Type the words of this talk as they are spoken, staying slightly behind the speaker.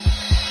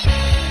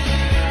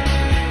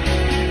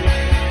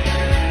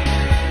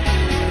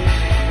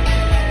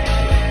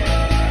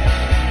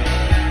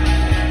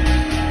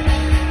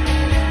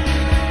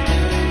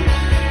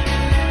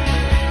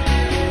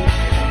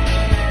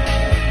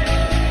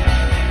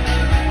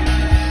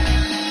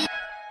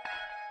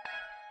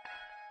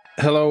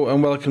Hello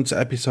and welcome to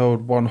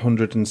episode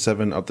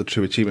 107 of the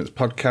True Achievements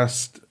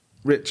podcast.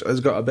 Rich has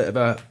got a bit of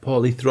a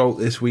poorly throat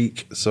this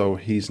week, so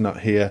he's not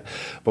here.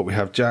 But we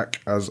have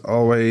Jack, as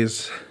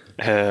always.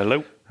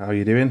 Hello. How are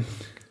you doing?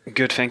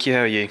 Good, thank you.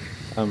 How are you?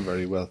 I'm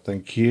very well,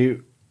 thank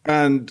you.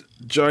 And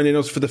joining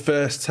us for the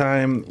first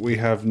time, we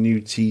have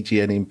new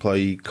TGN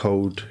employee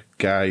code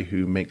guy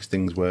who makes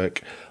things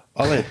work,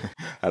 Ollie.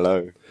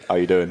 Hello. How are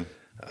you doing?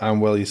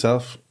 I'm well,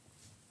 yourself?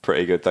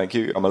 Pretty good, thank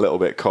you. I'm a little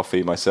bit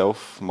coughy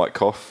myself. Might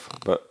cough,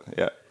 but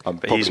yeah.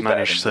 But he's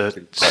managed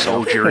to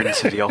soldier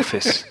into the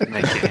office,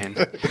 make it in.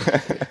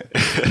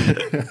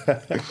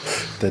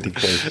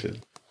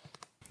 Dedication.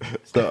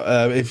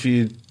 So, if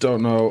you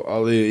don't know,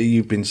 Ollie,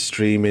 you've been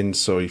streaming,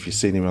 so if you've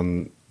seen him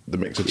on the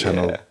Mixer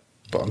channel,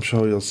 but I'm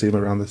sure you'll see him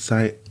around the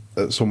site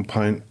at some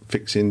point,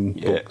 fixing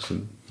bugs.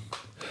 And...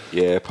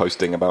 Yeah,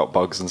 posting about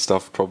bugs and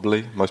stuff,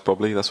 probably. Most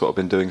probably. That's what I've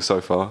been doing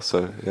so far,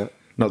 so yeah.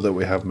 Not that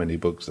we have many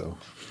bugs, though.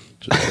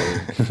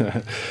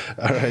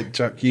 All right,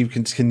 Jack, you've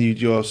continued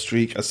your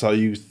streak. I saw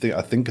you.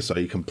 I think I saw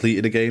you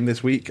completed a game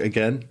this week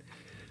again.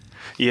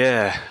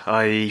 Yeah,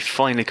 I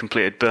finally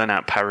completed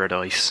Burnout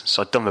Paradise.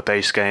 So I'd done the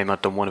base game,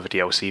 I'd done one of the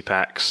DLC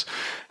packs,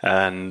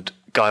 and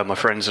guy on my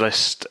friends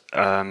list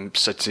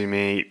said to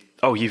me,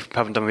 "Oh, you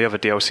haven't done the other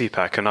DLC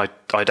pack," and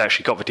I'd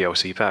actually got the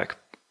DLC pack.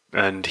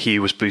 And he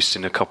was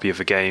boosting a copy of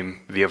the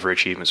game, the other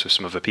achievements with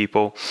some other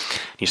people.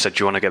 He said,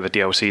 "Do you want to get the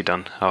DLC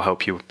done? I'll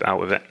help you out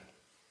with it."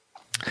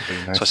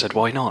 Nice. So I said,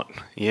 why not?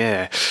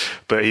 Yeah.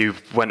 But he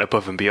went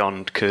above and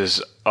beyond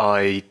because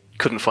I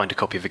couldn't find a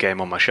copy of the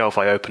game on my shelf.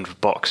 I opened the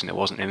box and it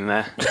wasn't in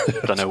there.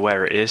 I don't know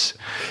where it is.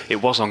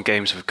 It was on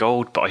Games of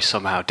Gold, but I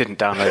somehow didn't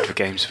download the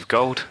Games of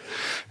Gold.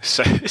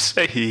 So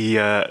he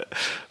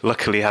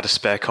luckily had a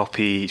spare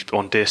copy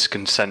on disc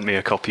and sent me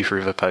a copy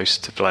through the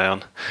post to play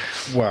on.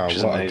 Wow, which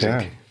is amazing.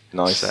 Okay.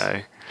 Nice.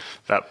 So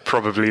that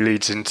probably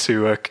leads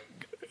into a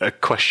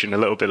question a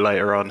little bit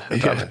later on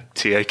about the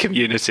TA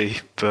community,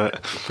 but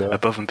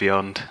above and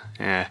beyond,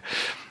 yeah.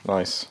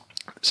 Nice.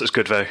 So it's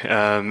good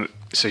though.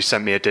 So he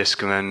sent me a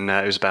disc, and then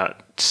it was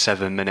about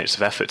 7 minutes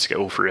of effort to get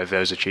all three of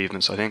those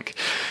achievements, I think.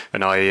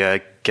 And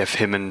I gave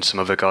him and some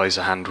other guys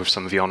a hand with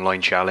some of the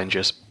online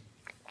challenges,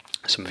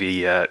 some of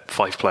the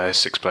 5-player,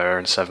 6-player,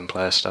 and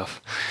 7-player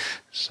stuff.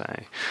 So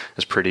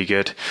it's pretty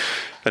good.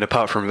 And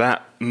apart from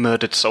that,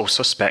 Murdered Soul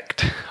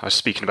Suspect. I was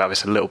speaking about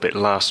this a little bit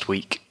last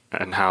week,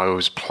 and how I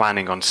was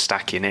planning on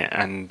stacking it,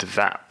 and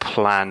that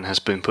plan has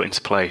been put into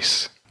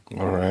place.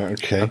 All right,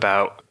 okay.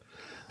 About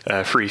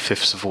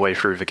 3/5 of the way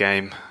through the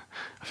game.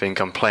 I think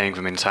I'm playing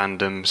them in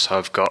tandem, so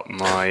I've got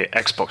my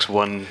Xbox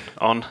One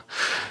on.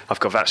 I've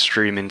got that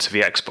streaming to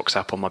the Xbox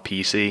app on my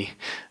PC.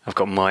 I've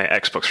got my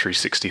Xbox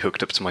 360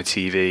 hooked up to my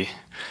TV.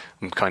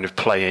 I'm kind of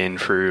playing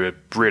through a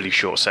really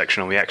short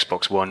section on the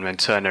Xbox One, then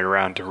turning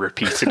around and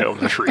repeating it on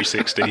the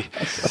 360. And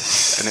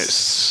it's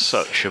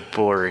such a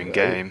boring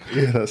game.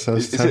 Yeah, that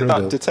sounds terrible. Is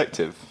it that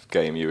detective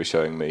game you were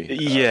showing me?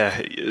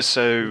 Yeah,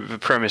 so the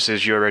premise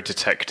is you're a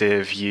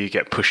detective, you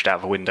get pushed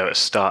out the window at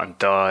start and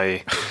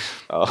die,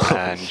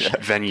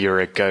 then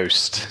you're a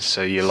ghost.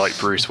 So you're like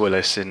Bruce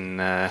Willis in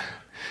that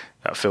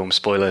film,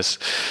 spoilers.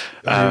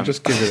 You're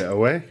just giving it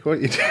away,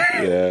 what you do?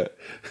 Yeah.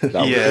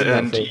 Yeah,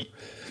 and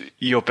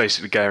you're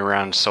basically going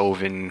around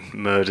solving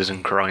murders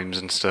and crimes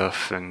and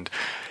stuff, and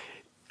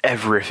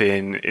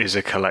everything is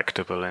a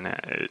collectible in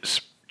it.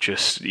 It's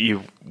just,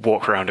 you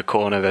walk around a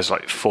corner, there's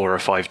like 4 or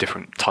 5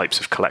 different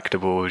types of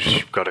collectibles.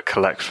 You've got to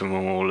collect them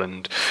all,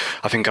 and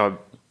I think I'm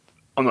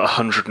at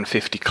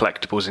 150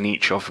 collectibles in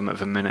each of them at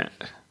the minute.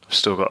 I've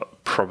still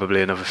got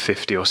probably another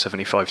 50 or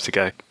 75 to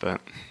go,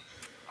 but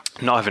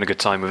not having a good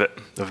time with it.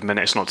 At the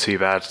minute, it's not too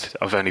bad.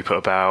 I've only put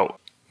about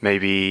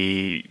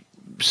maybe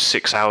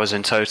 6 hours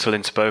in total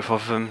into both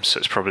of them, so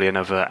it's probably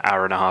another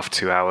hour and a half,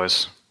 2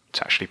 hours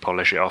to actually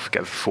polish it off,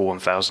 get the full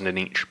 1,000 in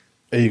each.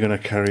 Are you going to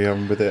carry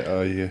on with it, or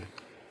are you?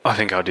 I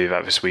think I'll do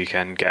that this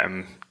weekend, get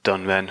them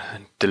done then,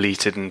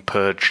 deleted and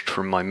purged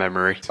from my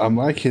memory. I'm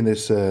liking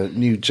this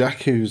new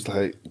Jack who's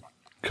like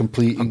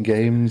completing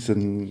games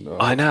and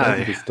I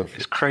know, stuff.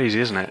 It's crazy,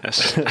 isn't it?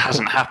 It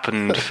hasn't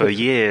happened for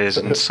years,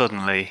 and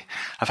suddenly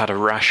I've had a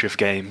rash of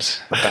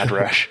games, a bad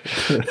rash.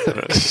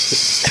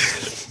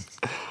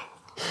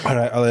 All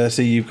right, I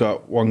see you've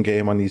got one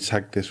game on your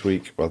tag this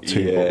week. Well,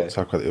 2, but we'll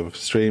talk about the other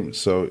stream.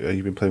 So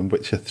you've been playing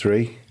Witcher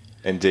 3?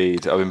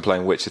 Indeed. I've been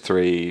playing Witcher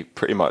 3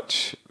 pretty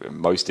much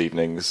most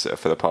evenings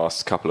for the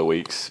past couple of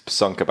weeks.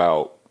 Sunk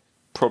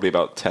probably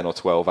about 10 or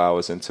 12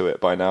 hours into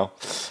it by now.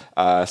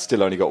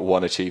 Still only got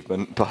one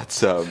achievement,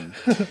 but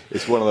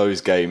it's one of those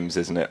games,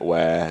 isn't it,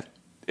 where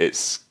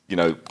it's,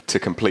 to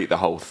complete the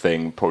whole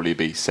thing, probably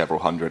be several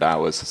hundred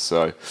hours.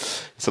 So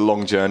it's a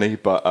long journey,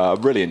 but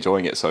I'm really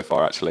enjoying it so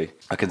far, actually.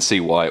 I can see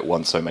why it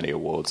won so many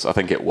awards. I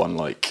think it won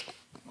like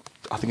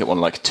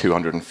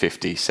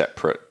 250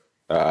 separate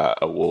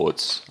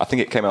awards. I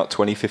think it came out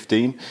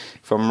 2015,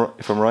 if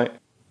I'm right.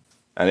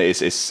 And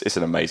it's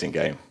an amazing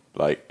game.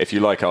 Like, if you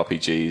like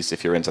RPGs,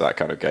 if you're into that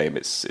kind of game,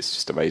 it's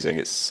just amazing.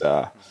 It's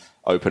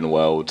open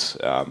world.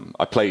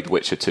 I played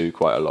Witcher 2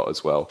 quite a lot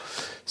as well.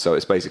 So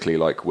it's basically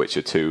like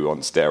Witcher 2 on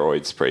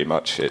steroids, pretty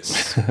much.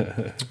 It's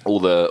all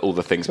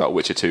the things about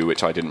Witcher 2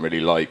 which I didn't really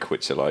like,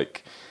 which are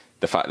like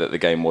the fact that the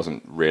game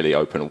wasn't really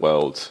open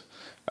world,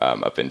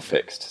 have been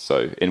fixed.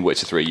 So in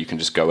Witcher 3, you can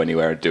just go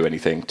anywhere and do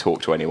anything,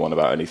 talk to anyone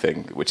about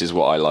anything, which is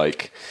what I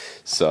like.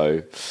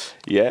 So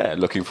yeah,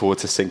 looking forward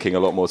to sinking a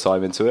lot more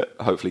time into it,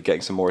 hopefully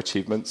getting some more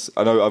achievements.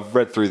 I know I've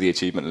read through the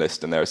achievement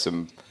list and there are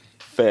some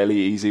fairly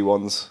easy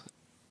ones.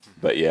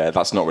 But yeah,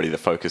 that's not really the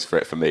focus for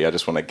it for me. I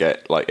just want to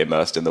get like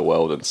immersed in the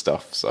world and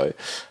stuff. So,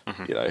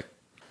 you know.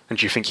 And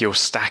do you think you'll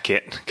stack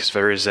it? Because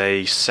there is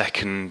a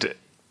second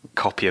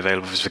copy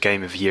available as the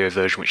Game of the Year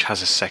version, which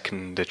has a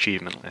second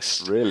achievement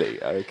list.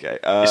 Really? Okay.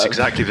 It's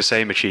exactly the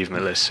same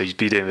achievement list, so you'd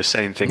be doing the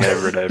same thing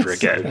over and over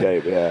again.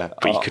 Okay, yeah.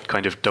 But you could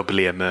kind of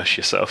doubly immerse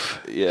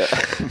yourself. Yeah,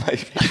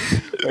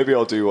 maybe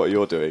I'll do what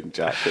you're doing,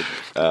 Jack,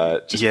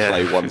 and just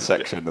play one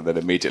section and then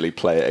immediately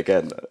play it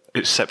again.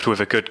 Except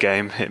with a good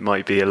game, it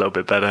might be a little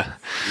bit better.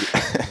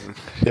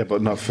 Yeah,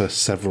 but not for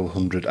several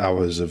hundred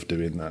hours of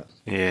doing that.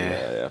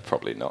 Yeah,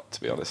 probably not,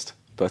 to be honest.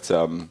 But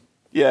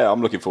yeah,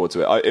 I'm looking forward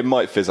to it. It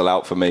might fizzle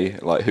out for me.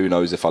 Like, who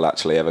knows if I'll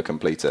actually ever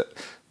complete it?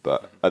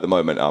 But at the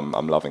moment,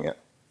 I'm loving it.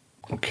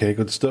 Okay,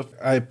 good stuff.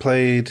 I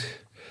played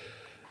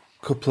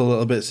a couple of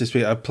little bits this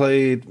week. I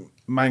played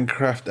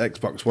Minecraft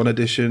Xbox One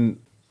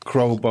Edition.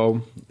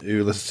 Crowbo,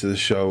 who listens to the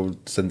show,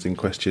 sends in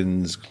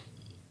questions.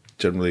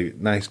 Generally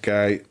nice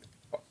guy.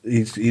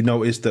 He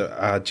noticed that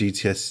our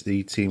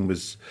GTSC team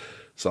was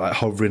sort of like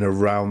hovering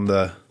around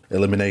the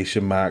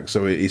elimination mark,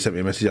 so he sent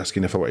me a message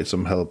asking if I wanted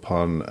some help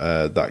on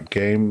that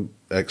game,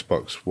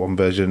 Xbox One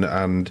version,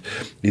 and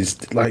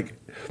he's like,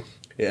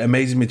 it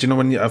amazes me. Do you know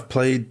when I've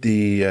played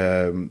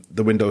the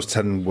Windows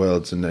 10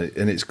 worlds, and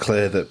it's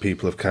clear that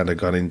people have kind of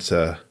gone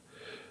into,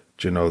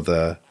 you know,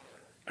 the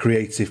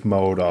creative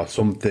mode or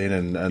something,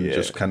 and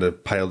just kind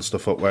of piled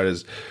stuff up,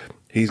 whereas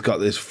he's got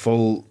this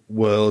full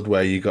world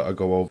where you got to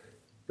go over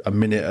a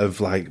minute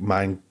of like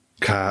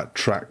minecart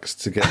tracks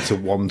to get to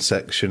one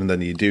section, and then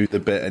you do the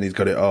bit, and he's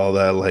got it all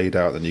there laid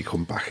out, then you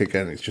come back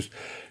again. It's just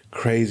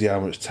crazy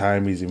how much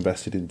time he's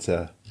invested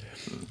into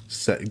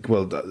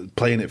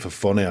playing it for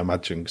fun, I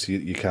imagine, because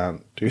you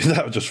can't do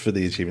that just for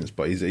the achievements.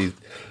 But he's a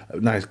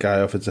nice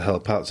guy, offered to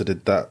help out, so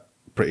did that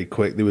pretty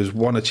quick. There was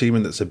one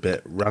achievement that's a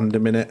bit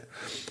random in it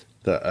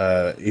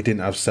that he didn't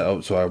have set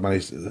up, so I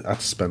had to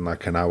spend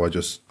like an hour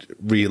just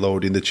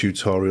reloading the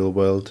tutorial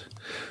world,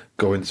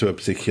 going to a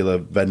particular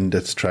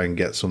vendor to try and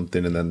get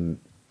something, and then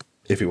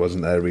if it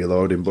wasn't there,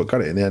 reloading. But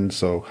got it in the end,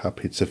 so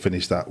happy to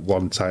finish that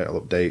one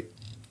title update,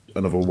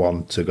 another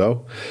one to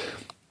go.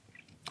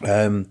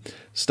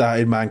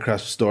 Started Minecraft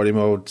Story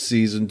Mode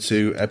Season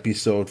 2,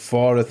 Episode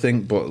 4, I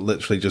think, but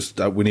literally just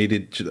we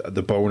needed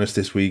the bonus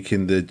this week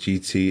in the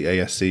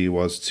GTASC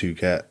was to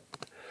get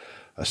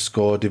a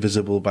score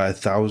divisible by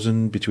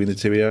 1,000 between the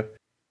two of you.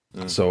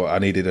 So I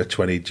needed a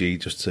 20G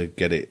just to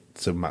get it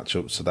to match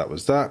up, so that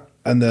was that.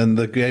 And then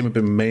the game I've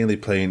been mainly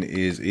playing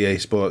is EA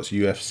Sports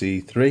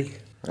UFC 3.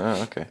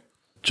 Oh, okay.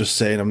 Just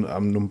saying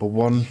I'm number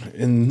one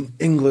in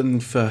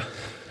England for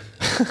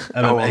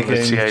MMA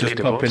games, just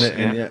popping it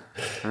in,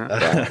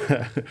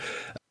 yeah.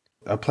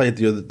 I played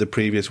the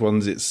previous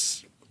ones.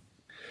 It's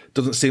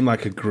doesn't seem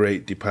like a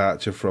great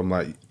departure from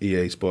like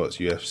EA Sports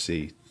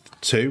UFC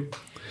 2.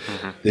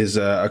 There's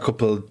a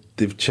couple,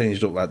 they've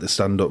changed up like the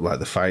stand-up, like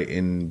the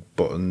fighting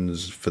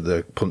buttons for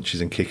the punches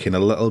and kicking a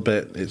little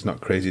bit. It's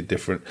not crazy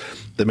different.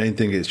 The main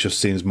thing, it just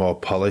seems more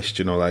polished,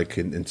 you know, like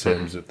in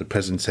terms of the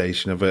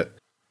presentation of it.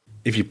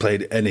 If you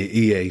played any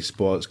EA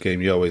Sports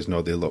game, you always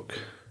know they look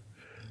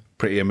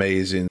pretty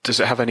amazing. Does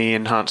it have any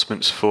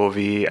enhancements for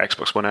the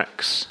Xbox One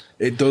X?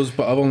 It does,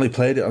 but I've only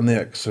played it on the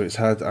X, so it's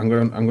hard. I'm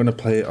going to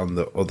play it on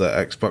the other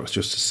Xbox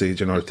just to see,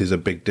 you know, if there's a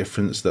big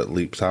difference that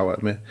leaps out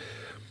at me.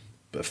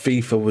 But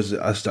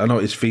FIFA I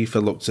noticed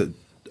FIFA looked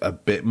a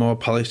bit more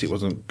polished. It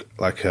wasn't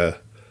like a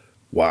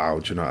wow,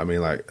 do you know what I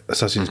mean? Like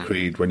Assassin's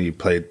Creed, when you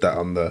played that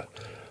on the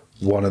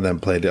One and then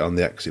played it on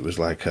the X, it was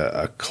like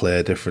a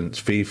clear difference.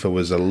 FIFA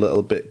was a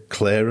little bit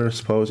clearer, I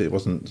suppose. It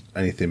wasn't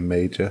anything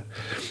major.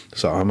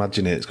 So I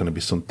imagine it's going to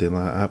be something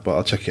like that, but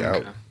I'll check it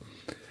out.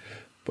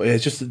 But yeah,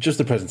 just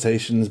the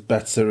presentation's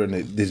better, and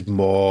there's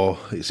more.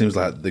 It seems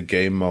like the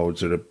game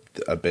modes are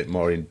a bit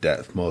more in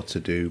depth, more to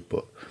do,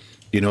 but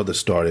you know the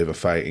story of a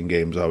fighting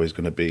game is always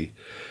going to be,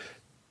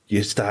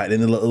 you start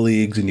in the little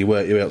leagues and you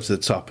work your way up to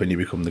the top and you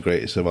become the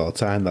greatest of all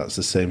time. That's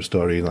the same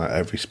story in like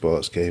every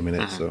sports game in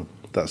it. So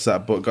that's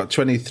that. But got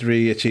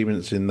 23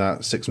 achievements in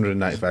that,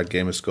 695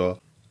 gamer score.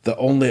 The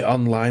only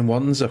online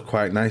ones are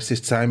quite nice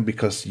this time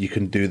because you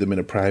can do them in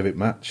a private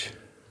match.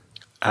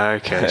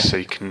 Okay, so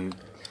you can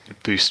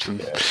boost them.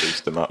 Yeah,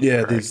 boost them up.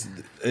 Yeah,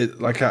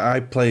 I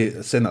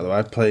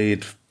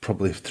played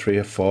probably 3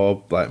 or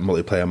 4 like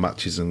multiplayer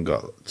matches and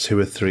got 2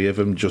 or 3 of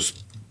them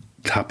just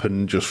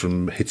happened just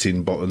from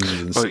hitting buttons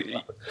and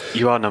well,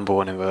 you are number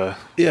one in the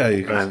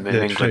in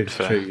England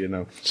true, you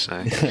know.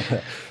 So.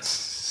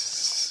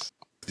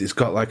 It's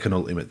got like an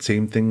ultimate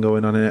team thing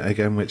going on in it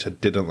again, which I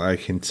didn't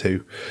like in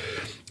 2.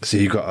 So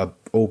you got to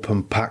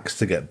open packs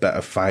to get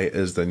better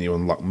fighters, then you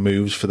unlock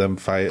moves for them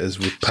fighters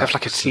with packs. So have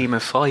like a team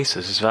of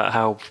fighters. Is that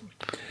how?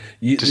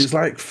 There's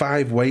like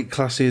 5 weight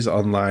classes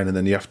online, and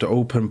then you have to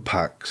open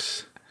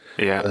packs.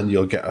 Yeah. And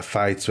you'll get a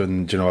fighter,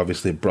 and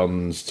obviously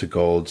bronze to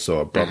gold, so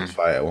a bronze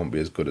fighter won't be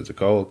as good as a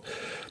gold.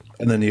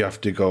 And then you have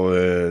to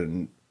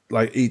go,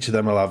 like each of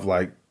them will have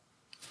like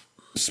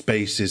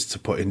spaces to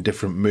put in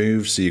different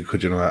moves, so you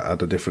could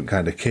add a different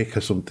kind of kick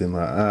or something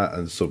like that,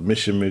 and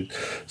submission moves,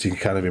 so you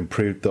can kind of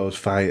improve those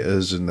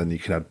fighters, and then you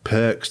can add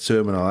perks to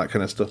them and all that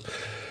kind of stuff,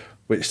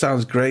 which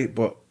sounds great.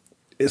 But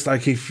it's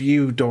like, if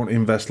you don't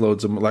invest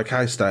loads of, like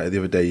I started the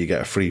other day, you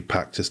get a free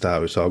pack to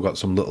start with, so I've got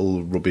some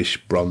little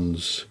rubbish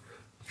bronze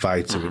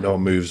fighter with no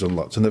moves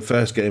unlocked, and the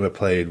first game I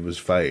played was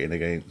fighting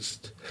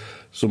against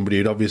somebody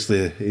who'd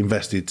obviously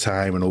invested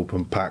time and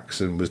open packs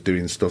and was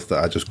doing stuff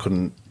that I just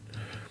couldn't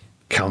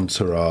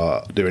counter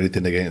or do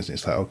anything against. And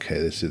it's like, okay,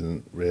 this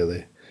isn't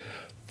really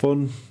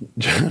fun.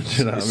 Do you know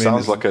what I mean?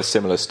 Sounds like a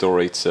similar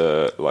story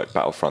to like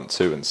Battlefront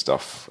 2 and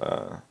stuff,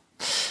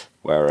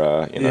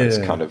 where it's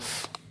kind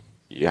of,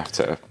 you have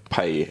to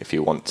pay if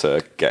you want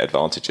to get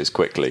advantages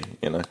quickly.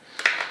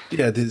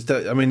 Yeah, they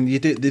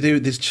do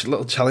these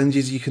little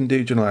challenges you can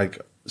do.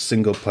 Like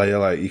single player,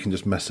 like you can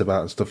just mess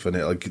about and stuff, and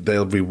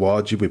they'll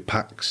reward you with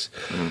packs.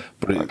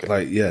 But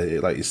like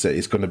you say,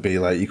 it's going to be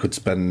like you could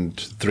spend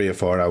 3 or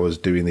 4 hours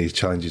doing these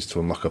challenges to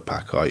unlock a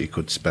pack, or you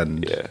could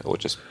spend or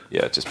just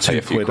pay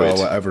a few £2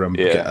 or whatever and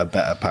get a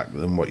better pack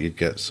than what you'd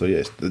get. So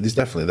yeah, there's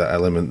definitely that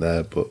element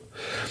there, but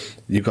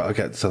you've got to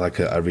get to like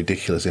a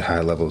ridiculously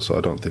high level. So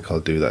I don't think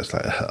I'll do that. It's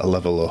like a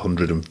level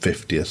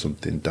 150 or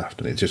something daft,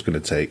 and it's just going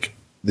to take.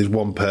 There's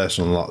one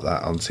person unlocked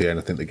that on tier, and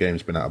I think the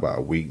game's been out about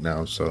a week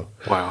now. So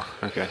Wow.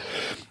 Okay.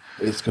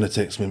 it's going to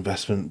take some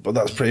investment, but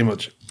that's pretty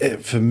much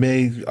it for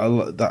me.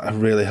 That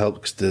really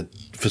helped because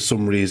for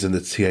some reason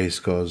the TA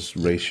scores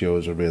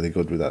ratios are really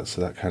good with that,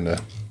 so that kind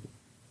of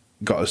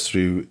got us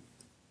through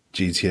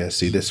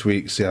GTSC this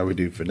week. See how we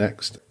do for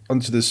next.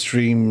 Onto the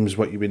streams.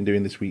 What you've been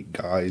doing this week,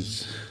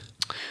 guys?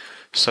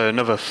 So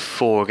another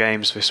 4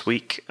 games this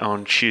week.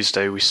 On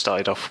Tuesday we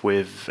started off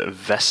with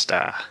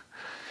Vesta.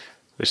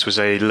 This was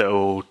a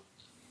little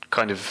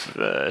kind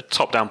of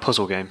top-down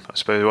puzzle game, I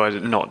suppose. Well,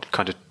 not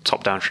kind of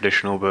top-down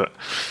traditional, but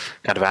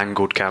kind of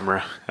angled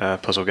camera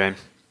puzzle game.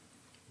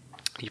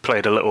 You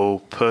played a little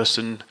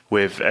person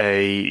with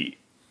a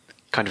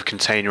kind of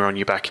container on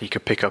your back, and you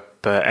could pick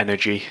up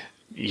energy.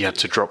 You had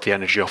to drop the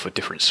energy off at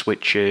different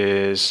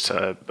switches,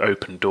 to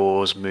open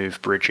doors,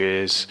 move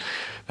bridges.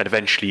 And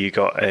eventually you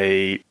got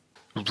a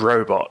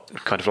robot,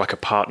 kind of like a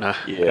partner,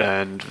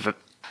 and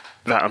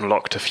that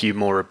unlocked a few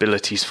more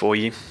abilities for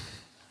you.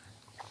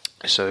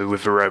 So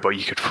with the robot,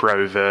 you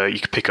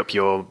could pick up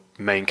your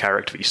main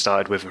character that you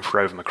started with and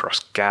throw them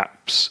across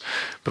gaps,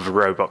 but the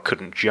robot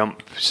couldn't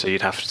jump, so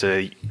you'd have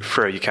to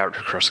throw your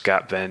character across a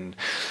gap, then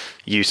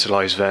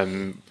utilize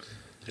them,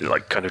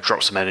 like kind of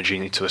drop some energy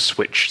into a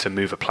switch to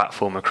move a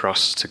platform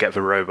across to get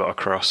the robot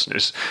across. And it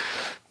was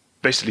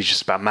basically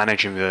just about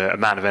managing the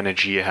amount of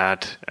energy you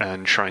had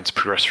and trying to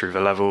progress through the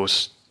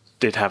levels.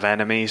 Did have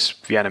enemies.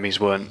 The enemies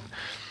weren't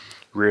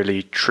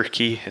really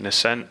tricky in a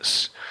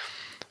sense.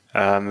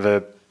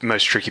 The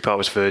most tricky part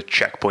was the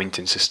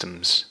checkpointing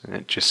systems.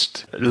 It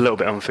just a little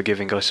bit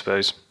unforgiving, I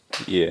suppose.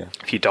 Yeah.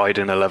 If you died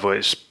in a level,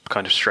 it's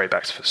kind of straight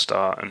back to the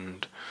start.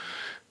 And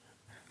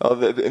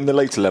in the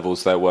later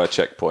levels, there were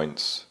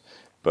checkpoints,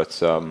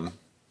 but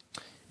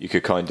you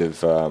could kind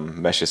of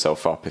mess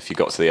yourself up if you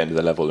got to the end of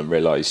the level and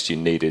realised you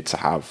needed to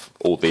have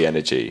all the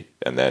energy,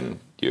 and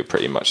then you were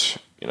pretty much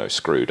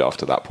screwed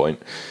after that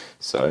point.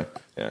 So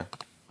yeah.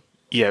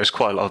 Yeah, it was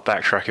quite a lot of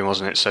backtracking,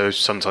 wasn't it? So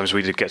sometimes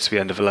we did get to the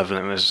end of a level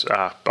and it was,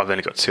 I've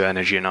only got 2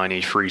 energy and I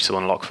need 3 to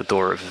unlock the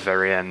door at the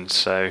very end.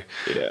 So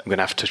I'm going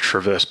to have to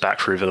traverse back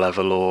through the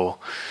level or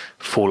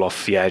fall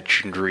off the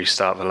edge and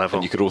restart the level.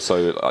 And you could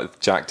also,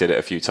 Jack did it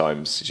a few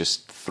times, he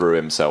just threw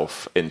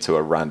himself into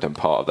a random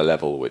part of the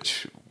level,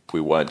 which we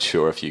weren't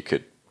sure if you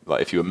could,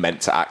 if you were meant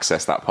to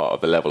access that part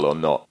of the level or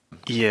not.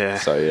 Yeah.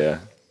 So yeah.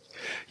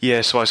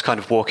 Yeah, so I was kind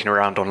of walking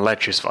around on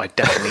ledges that I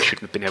definitely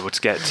shouldn't have been able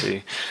to get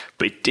to.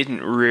 But it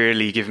didn't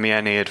really give me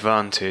any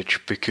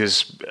advantage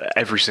because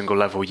every single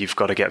level you've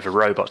got to get the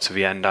robot to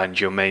the end and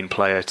your main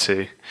player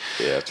too.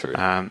 Yeah, true.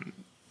 And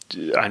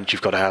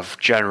you've got to have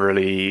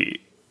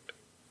generally,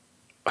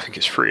 I think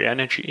it's 3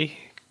 energy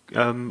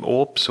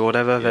orbs or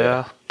whatever they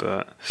are.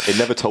 But it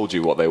never told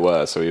you what they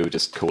were, so we were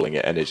just calling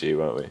it energy,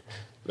 weren't we?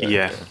 But,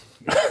 yeah.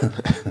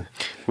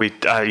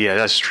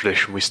 That's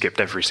tradition. We skipped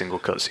every single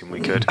cutscene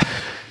we could.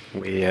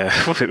 We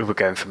were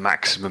going for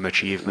maximum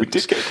achievements. We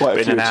did get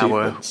quite a few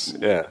achievements.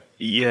 Yeah.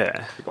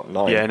 We got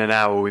 9. Yeah, in an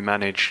hour we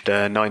managed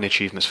 9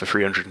 achievements for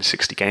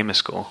 360 gamer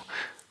score,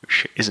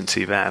 which isn't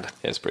too bad.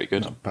 Yeah, it's pretty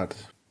good. Not bad.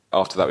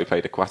 After that, we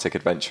played Aquatic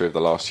Adventure of the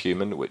Last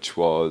Human, which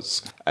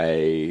was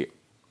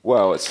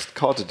it's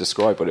hard to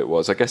describe what it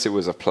was. I guess it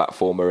was a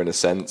platformer in a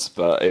sense,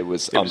 but it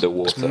was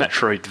underwater. It was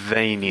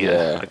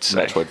Metroidvania, I'd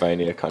say.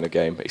 Metroidvania kind of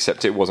game,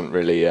 except it wasn't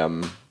really...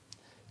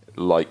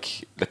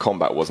 like the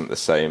combat wasn't the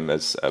same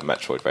as a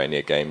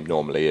Metroidvania game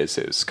normally is.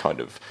 It was kind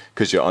of,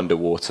 because you're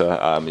underwater,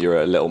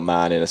 you're a little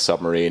man in a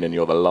submarine and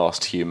you're the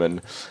last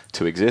human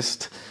to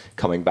exist,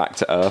 coming back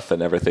to Earth,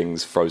 and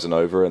everything's frozen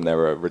over and there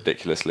are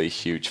ridiculously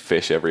huge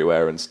fish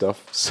everywhere and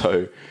stuff.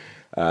 So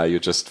you're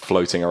just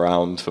floating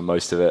around for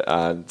most of it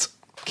and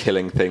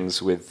killing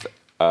things with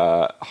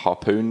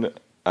harpoon,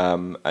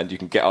 and you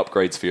can get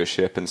upgrades for your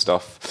ship and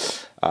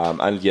stuff.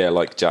 And yeah,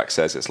 like Jack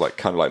says, it's like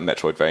kind of like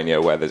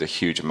Metroidvania, where there's a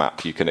huge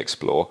map you can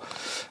explore,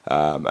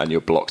 and you're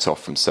blocked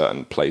off from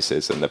certain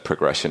places, and the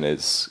progression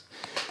is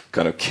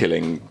kind of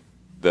killing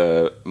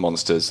the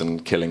monsters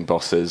and killing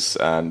bosses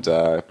and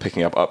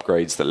picking up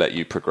upgrades that let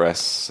you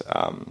progress.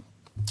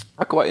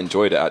 I quite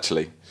enjoyed it,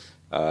 actually.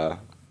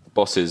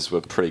 Bosses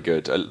were pretty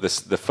good.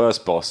 The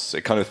first boss,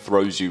 it kind of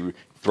throws you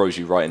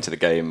right into the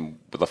game.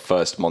 The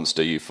first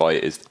monster you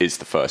fight is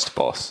the first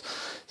boss.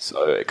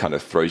 So it kind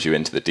of throws you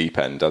into the deep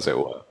end, as it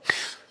were.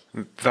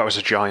 That was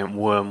a giant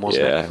worm,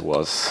 wasn't it? Yeah, it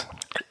was.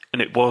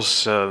 And it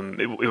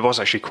was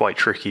actually quite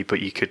tricky,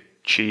 but you could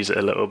cheese it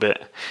a little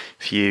bit.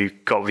 If you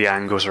got the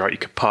angles right, you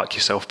could park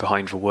yourself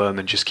behind the worm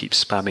and just keep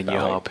spamming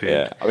your harpoon.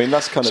 Yeah, I mean,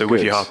 that's kind of so good.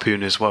 with your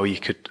harpoon as well, you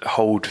could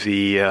hold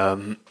the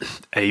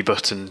A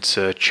button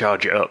to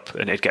charge it up,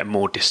 and it'd get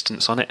more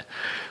distance on it.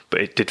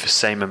 But it did the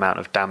same amount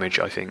of damage,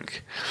 I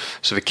think.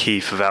 So the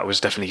key for that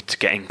was definitely to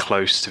getting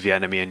close to the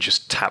enemy and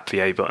just tap the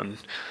A button.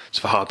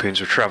 So the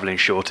harpoons were travelling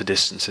shorter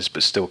distances,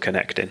 but still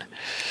connecting.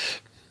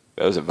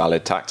 It was a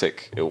valid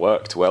tactic. It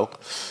worked well.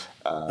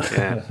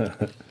 Yeah.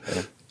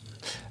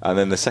 And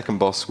then the second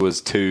boss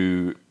was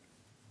two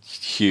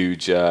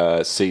huge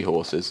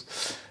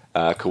seahorses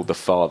called the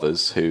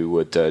Fathers, who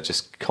would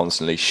just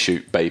constantly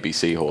shoot baby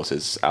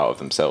seahorses out of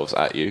themselves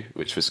at you,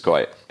 which was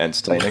quite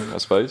entertaining, I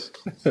suppose.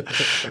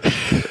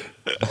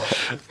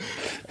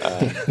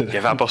 Yeah,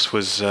 that boss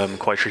was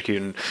quite tricky,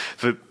 and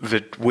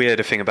the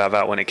weirder thing about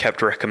that one, it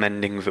kept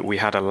recommending that we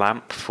had a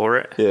lamp for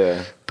it.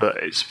 Yeah. But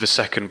it's the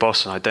second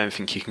boss, and I don't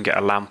think you can get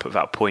a lamp at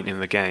that point in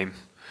the game.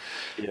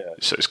 Yeah.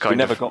 So it's kind we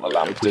never got a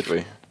lamp, did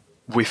we?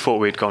 We thought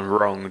we'd gone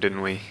wrong,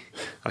 didn't we?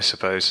 I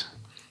suppose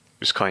it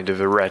was kind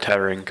of a red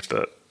herring,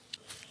 but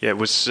yeah, it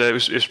was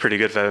pretty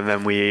good though. And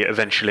then we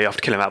eventually,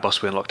 after killing that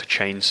boss, we unlocked a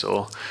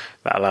chainsaw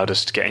that allowed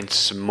us to get into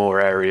some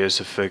more areas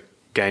of the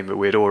game that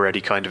we had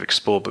already kind of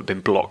explored but been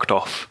blocked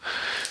off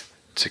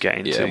to get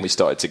into. Yeah, and we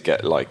started to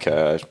get like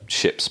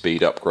ship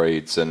speed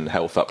upgrades and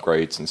health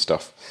upgrades and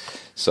stuff.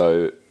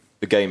 So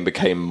the game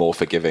became more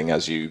forgiving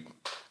as you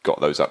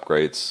got those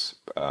upgrades.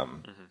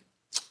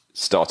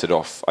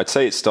 I'd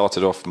say it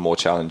started off more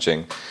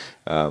challenging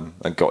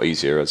and got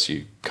easier as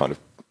you kind of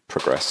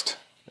progressed,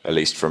 at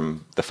least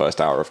from the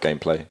first hour of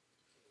gameplay.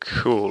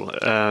 Cool.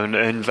 And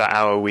in that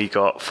hour, we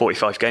got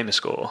 45 gamer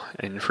score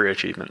in 3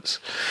 achievements,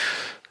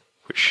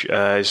 which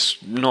is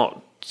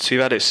not too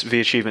bad. The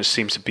achievements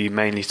seem to be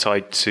mainly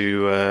tied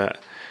to,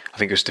 I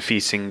think it was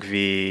defeating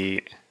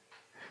the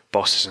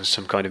bosses and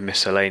some kind of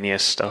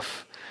miscellaneous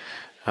stuff.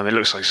 It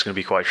looks like it's going to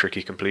be quite a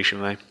tricky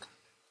completion, though.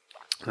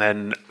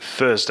 Then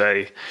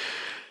Thursday,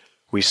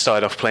 we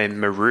started off playing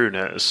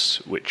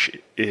Marooners, which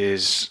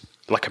is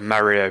like a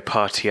Mario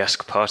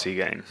Party-esque party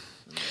game.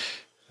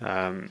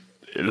 A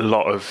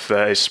lot of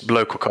it's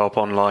local co-op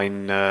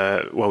online,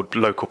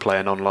 local play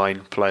and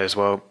online play as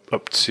well,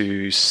 up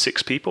to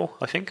 6 people,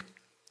 I think.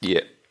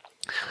 Yeah.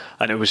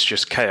 And it was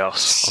just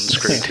chaos on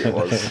screen. It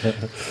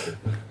was.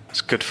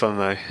 It's good fun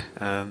though.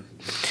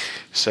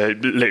 So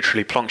it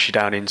literally plonks you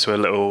down into a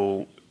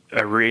little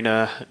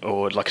arena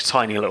or like a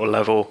tiny little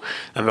level,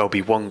 and there'll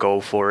be one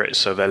goal for it.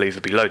 So there'll either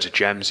be loads of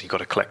gems, you've got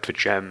to collect the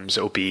gems.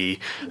 It'll be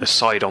a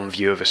side-on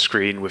view of a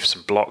screen with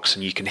some blocks,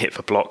 and you can hit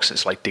the blocks.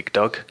 It's like Dig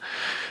Dug.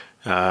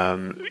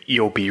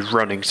 You'll be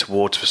running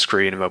towards the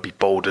screen, and there'll be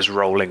boulders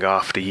rolling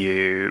after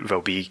you.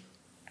 There'll be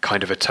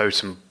kind of a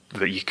totem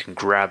that you can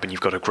grab, and you've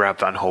got to grab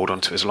that and hold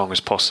onto it as long as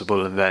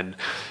possible, and then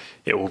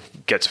it will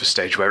get to the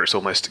stage where it's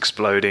almost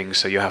exploding,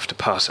 so you have to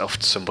pass it off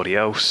to somebody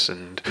else,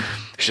 and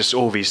it's just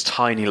all these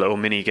tiny little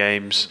mini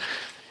games.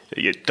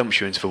 It dumps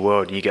you into the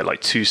world, and you get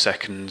like 2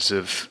 seconds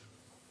of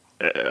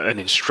an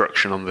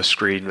instruction on the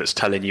screen that's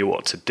telling you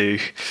what to do.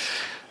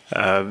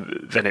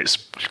 Then it's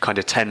kind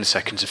of 10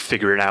 seconds of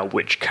figuring out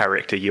which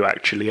character you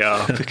actually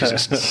are, because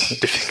it's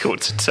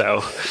difficult to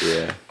tell.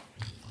 Yeah.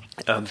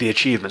 The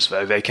achievements,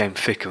 though, they came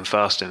thick and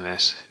fast in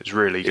this. It was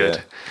really good.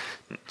 Yeah.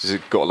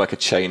 It got like a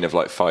chain of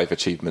like 5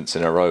 achievements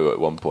in a row at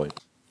one point.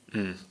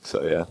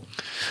 So yeah.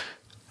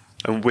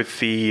 And with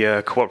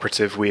the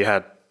cooperative, we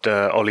had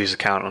Ollie's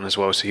account on as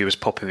well, so he was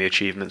popping the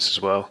achievements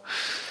as well,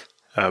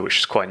 which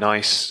is quite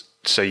nice.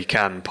 So you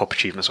can pop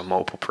achievements on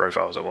multiple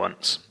profiles at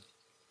once.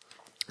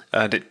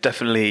 And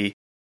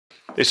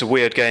it's a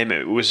weird game.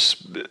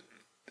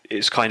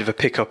 It's kind of a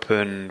pick up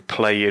and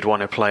play. You'd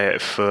want to play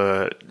it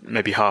for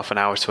maybe half an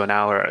hour to an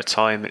hour at a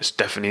time. It's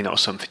definitely not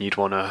something you'd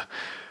want to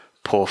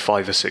pour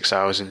 5 or 6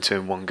 hours into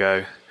in one go.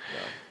 Yeah.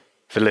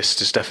 The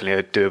list is definitely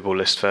a doable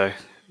list though.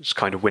 It's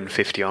kind of win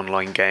 50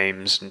 online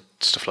games and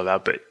stuff like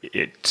that, but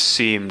it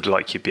seemed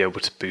like you'd be able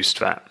to boost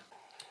that.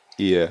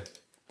 Yeah.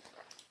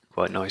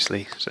 quite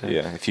nicely. So.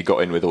 Yeah, if you got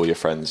in with all your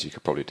friends, you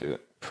could probably do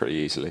it pretty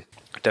easily.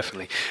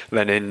 Definitely.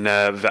 Then in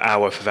the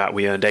hour for that,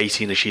 we earned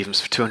 18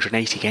 achievements for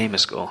 280 gamer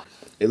score.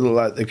 It looked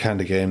like the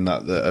kind of game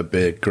that would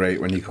be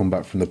great when you come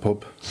back from the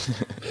pub.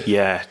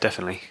 Yeah,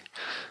 definitely.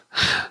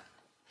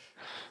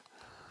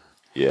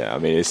 Yeah, I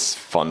mean, it's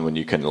fun when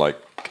you can like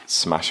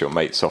smash your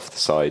mates off the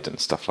side and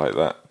stuff like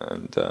that,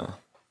 and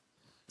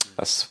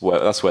that's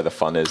where the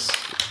fun is,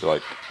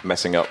 like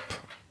messing up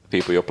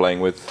people you're playing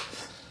with.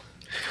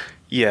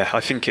 Yeah, I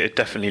think it'd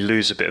definitely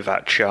lose a bit of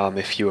that charm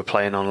if you were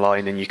playing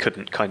online and you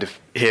couldn't kind of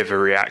hear the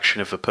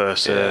reaction of the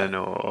person,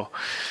 or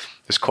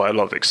there's quite a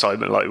lot of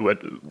excitement. Like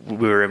when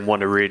we were in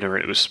one arena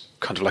and it was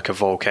kind of like a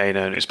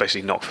volcano and it was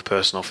basically knocked the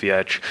person off the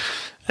edge.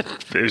 And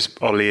it was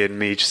Ollie and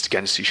me just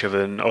against each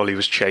other, and Ollie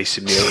was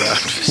chasing me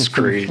around the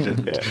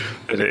screen,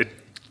 and it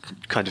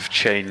kind of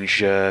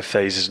change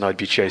phases, and I'd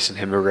be chasing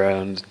him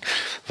around,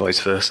 vice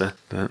versa.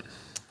 But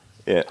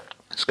it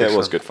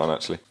was good fun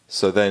actually.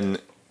 So then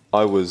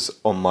I was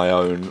on my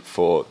own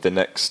for the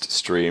next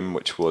stream,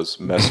 which was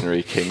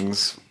Mercenary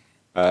Kings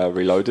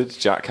Reloaded.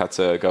 Jack had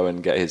to go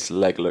and get his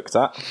leg looked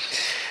at.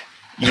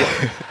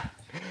 Yeah.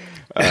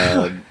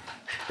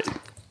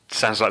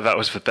 Sounds like that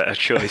was the better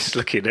choice,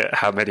 looking at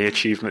how many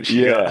achievements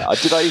you got.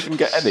 Did I even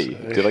get any?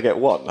 Did I get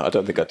one? I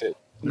don't think I did.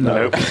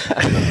 No.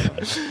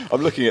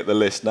 I'm looking at the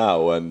list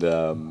now, and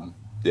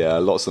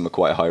lots of them are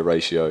quite a high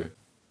ratio,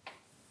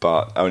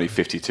 but only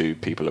 52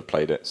 people have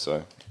played it,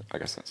 so I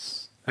guess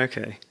that's...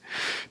 Okay.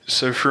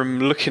 So from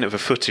looking at the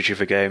footage of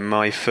the game,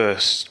 my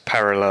first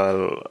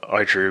parallel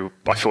I drew,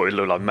 I thought it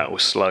looked like Metal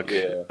Slug,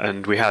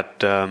 and we had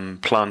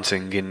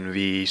Planting in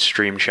the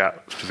stream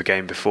chat for the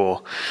game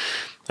before,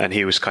 and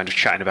he was kind of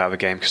chatting about the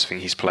game because I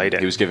think he's played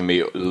it. He was giving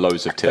me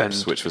loads of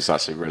tips, which was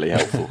actually really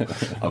helpful.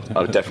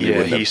 I definitely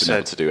wouldn't have been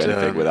able to do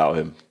anything without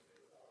him.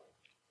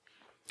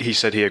 He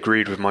said he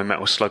agreed with my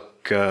Metal Slug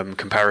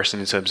comparison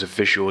in terms of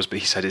visuals, but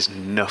he said it's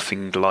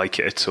nothing like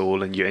it at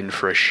all, and you're in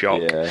for a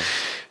shock. Yeah.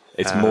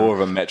 It's more of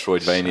a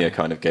Metroidvania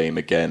kind of game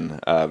again,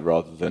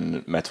 rather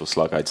than Metal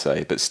Slug, I'd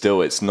say. But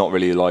still, it's not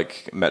really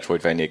like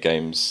Metroidvania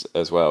games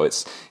as well.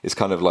 It's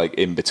kind of like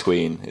in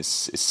between.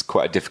 It's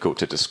quite difficult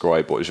to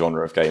describe what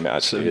genre of game it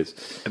actually is.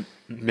 A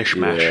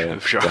mishmash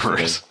of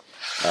genres.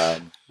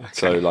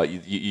 So like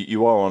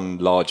you are on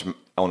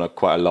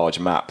quite a large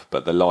map,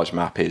 but the large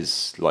map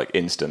is like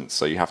instant.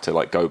 So you have to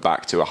like go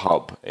back to a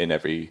hub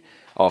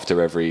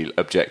after every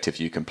objective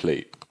you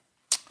complete,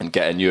 and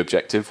get a new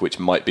objective, which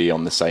might be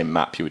on the same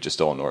map you were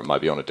just on, or it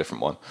might be on a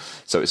different one.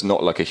 So it's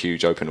not like a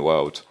huge open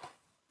world.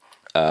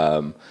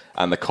 And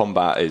the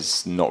combat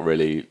is not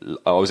really...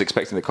 I was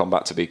expecting the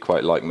combat to be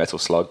quite like Metal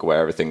Slug, where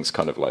everything's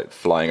kind of like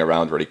flying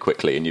around really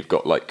quickly and you've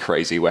got like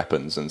crazy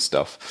weapons and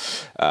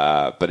stuff.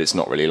 But it's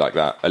not really like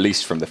that. At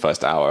least from the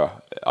first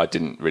hour, I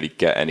didn't really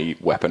get any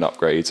weapon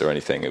upgrades or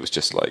anything. It was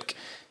just like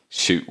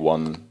shoot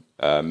one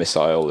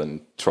missile and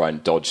try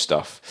and dodge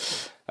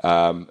stuff.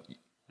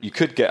 You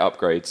could get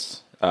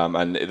upgrades.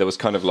 And there was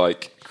kind of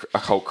like a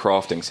whole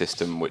crafting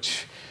system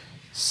which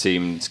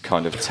seemed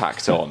kind of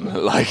tacked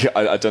on. Like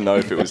I don't know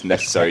if it was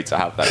necessary to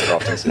have that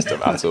crafting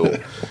system at all.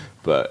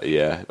 But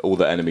yeah, all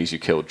the enemies you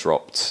killed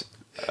dropped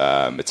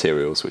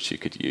materials which you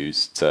could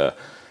use to...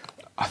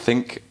 I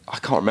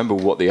can't remember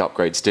what the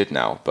upgrades did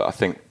now, but I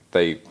think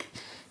they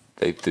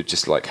did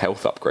just like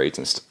health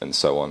upgrades and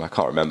so on. I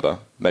can't remember.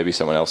 Maybe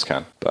someone else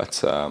can.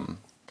 But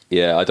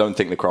I don't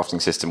think the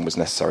crafting system was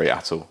necessary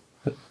at all.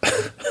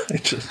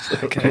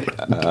 Okay.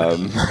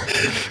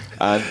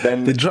 And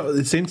then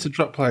they seemed to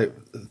drop like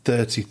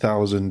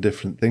 30,000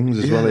 different things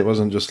as well. It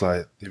wasn't just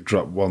like they've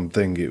dropped one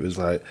thing. It was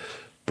like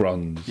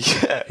bronze,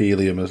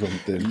 helium or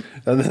something,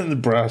 and then the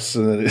brass,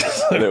 and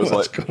then it was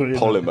like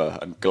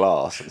polymer and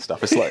glass and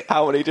stuff. It's like,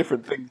 how many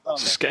different things are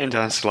there? It's getting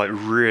down to like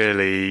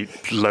really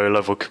low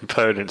level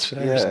components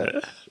there, isn't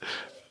it?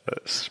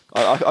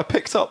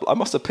 I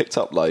must have picked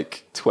up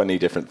like 20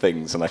 different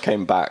things, and I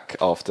came back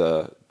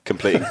after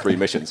completing 3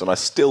 missions and I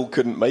still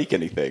couldn't make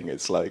anything.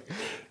 It's like,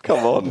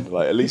 come on,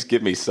 like at least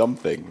give me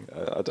something.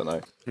 I don't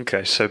know.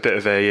 Okay, so a bit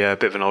of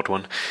an odd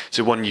one.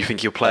 So one you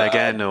think you'll play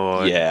again,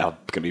 or I'm going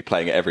to be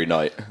playing it every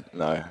night.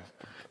 No.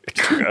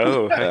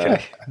 Oh,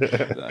 okay.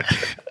 No,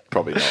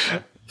 probably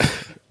not.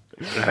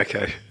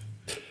 Okay.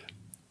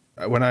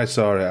 When I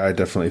saw it, I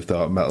definitely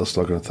thought Metal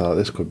Slug, and I thought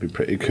this could be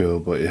pretty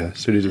cool. But yeah, as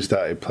soon as I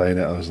started playing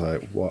it, I was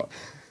like, what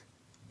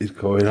is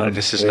going on?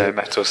 This is no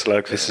Metal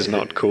Slug. This is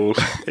not cool.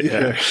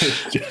 Yeah.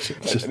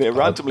 And it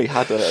randomly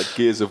had a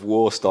Gears of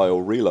War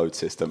style reload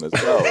system as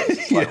well.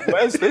 It's like,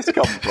 where's this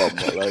come from?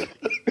 Like,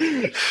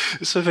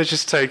 so they've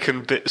just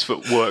taken bits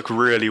that work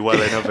really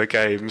well in other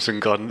games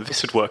and gone,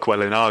 this would work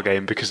well in our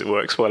game because it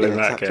works well in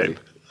that game.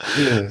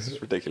 Yeah,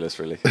 it's ridiculous,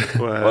 really.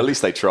 Well, at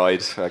least they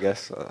tried, I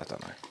guess. I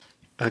don't know.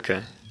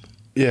 Okay.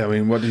 Yeah, I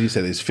mean, what did you say?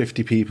 There's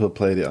 50 people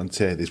played it on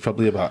tier. There's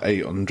probably about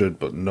 800,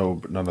 but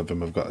none of them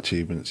have got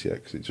achievements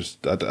yet. Because it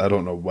just, I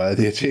don't know where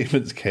the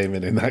achievements came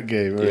in that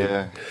game. Right?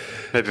 Yeah,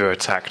 maybe they're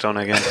attacked on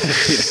again. 2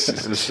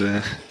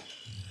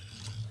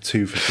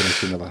 for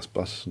finishing the last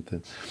boss or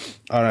something.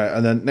 All right,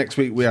 and then next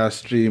week we are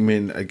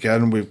streaming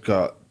again. We've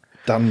got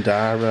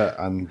Dandara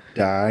and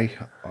Die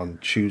on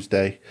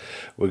Tuesday.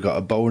 We've got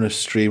a bonus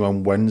stream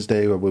on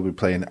Wednesday where we'll be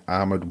playing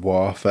Armored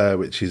Warfare,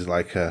 which is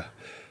like a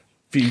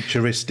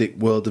futuristic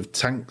World of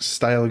Tanks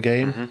style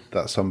game.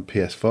 That's on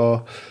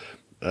PS4.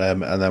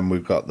 And then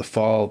we've got The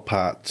Fall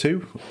Part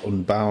 2,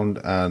 Unbound,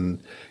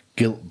 and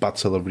Guilt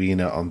Battle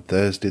Arena on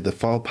Thursday. The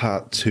Fall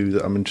Part 2,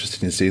 that I'm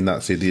interested in seeing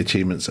that. See, the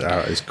achievements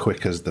are as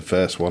quick as the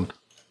first one.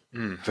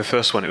 The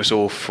first one, it was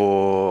all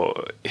for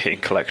getting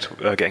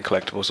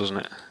collectibles, wasn't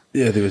it?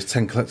 Yeah, there was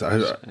 10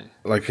 collectibles.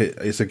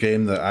 It's a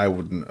game that I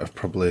wouldn't have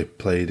probably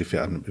played if it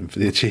hadn't been for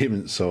the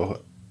achievements,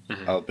 so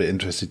I'll be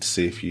interested to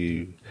see if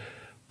you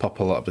pop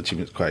a lot of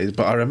achievements quite easy.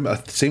 But I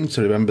seem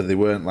to remember they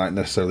weren't like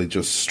necessarily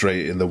just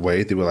straight in the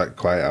way. They were like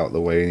quite out of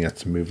the way and you had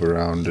to move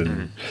around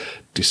and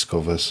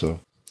discover, so...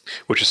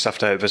 We'll just have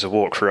to hope there's a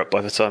walkthrough up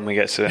by the time we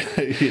get to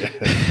it. Yeah.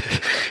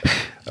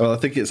 Well, I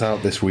think it's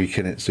out this week,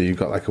 innit? So you've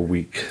got like a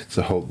week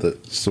to hope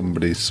that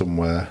somebody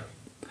somewhere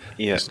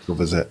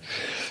discovers it.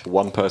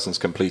 One person's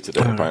completed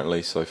it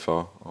apparently so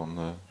far on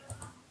the...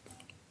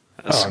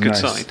 That's a good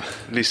sign.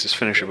 At least it's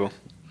finishable.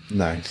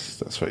 Nice.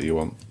 That's what you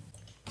want.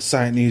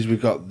 Site news,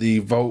 we've got the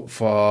vote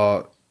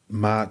for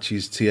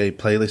March's TA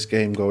playlist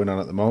game going on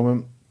at the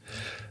moment.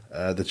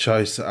 The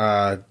choice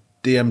are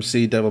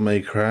DMC Devil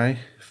May Cry,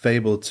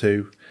 Fable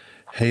 2,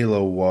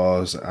 Halo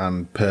Wars,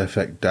 and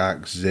Perfect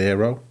Dark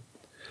Zero.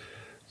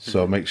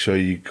 So make sure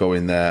you go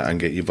in there and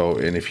get your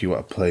vote in if you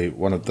want to play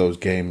one of those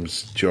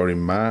games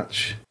during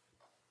March.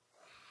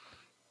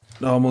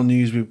 Normal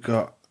news we've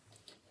got.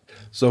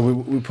 So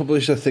we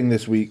published a thing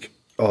this week,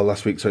 or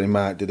last week, sorry,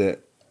 Mark did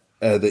it.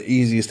 The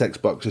easiest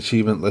Xbox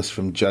achievement list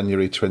from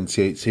January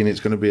 2018.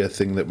 It's going to be a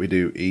thing that we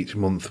do each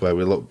month where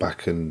we look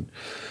back and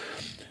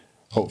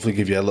hopefully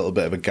give you a little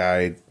bit of a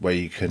guide where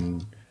you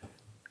can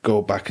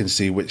go back and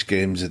see which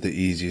games are the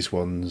easiest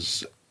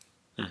ones.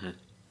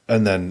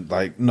 And then,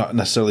 like, not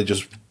necessarily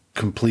just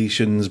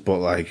completions, but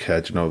like,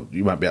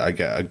 you might be able to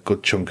get a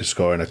good chunk of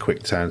score in a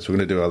quick time. So we're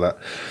going to do all that.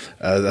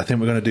 I think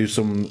we're going to do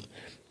some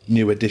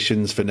new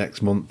additions for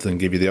next month and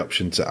give you the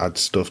option to add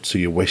stuff to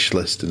your wish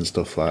list and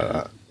stuff like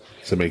that,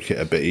 to make it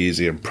a bit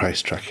easier and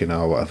price tracking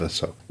or whatever.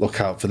 So look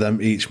out for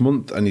them each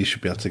month and you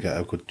should be able to get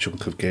a good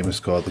chunk of gamer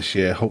score this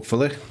year,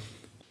 hopefully.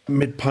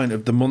 Midpoint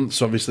of the month,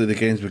 so obviously the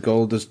Games with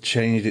Gold has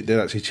changed. It did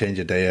actually change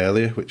a day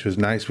earlier, which was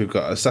nice. We've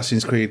got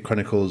Assassin's Creed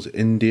Chronicles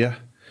India,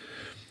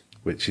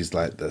 which is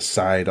like the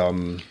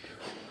side-on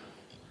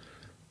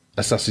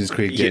Assassin's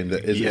Creed game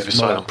that is the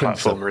side-on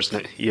platformer,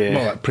 isn't it? Yeah,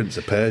 more like Prince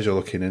of Persia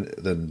looking in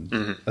it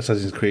than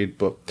Assassin's Creed,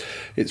 but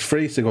it's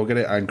free to go get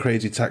it. And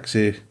Crazy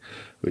Taxi,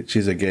 which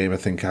is a game I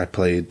think I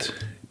played,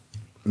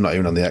 not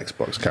even on the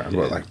Xbox, can't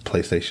remember, like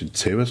PlayStation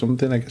 2 or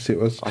something, I guess it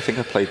was. I think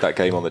I played that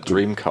game on the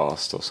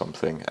Dreamcast or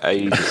something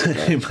ages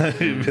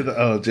ago.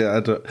 Oh, yeah,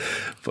 I don't.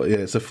 But yeah,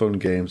 it's a fun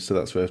game, so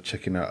that's worth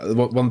checking out.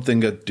 One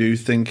thing I do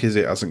think is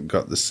it hasn't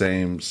got the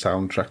same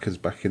soundtrack as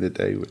back in the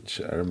day, which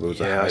I remember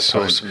was I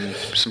saw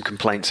some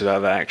complaints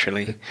about that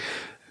actually.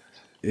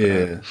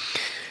 Yeah.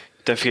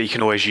 Don't forget you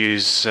can always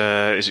use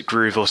is it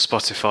Groove or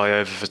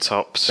Spotify over the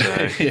top. So.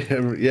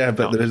 yeah,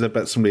 but I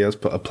bet somebody else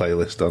put a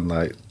playlist on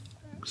like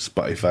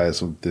Spotify or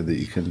something that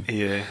you can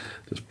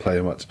just play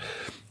and watch.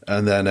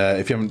 And then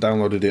if you haven't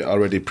downloaded it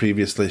already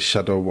previously,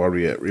 Shadow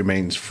Warrior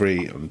remains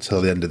free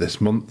until the end of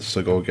this month,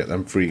 so go get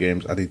them free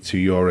games added to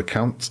your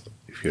account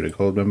if you're a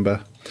gold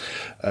member.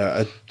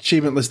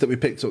 Achievement list that we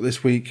picked up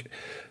this week,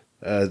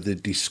 the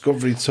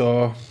Discovery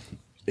Tour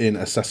in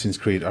Assassin's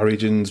Creed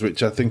Origins,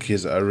 which I think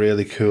is a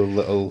really cool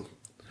little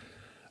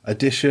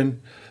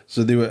addition.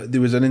 So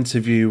there was an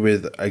interview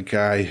with a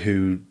guy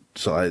who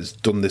has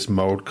done this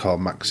mode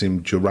called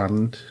Maxime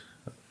Durand.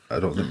 I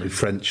don't think my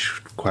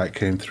French quite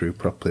came through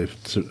properly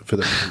for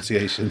the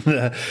pronunciation.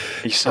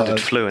 You sounded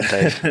fluent,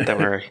 Dave. Don't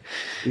worry.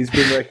 He's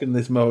been working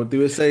this mode. They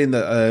were saying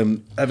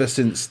that ever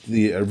since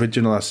the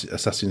original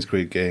Assassin's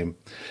Creed game,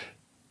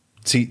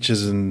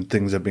 teachers and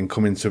things have been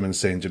coming to him and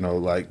saying,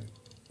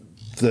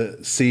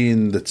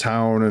 seeing the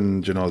town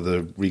and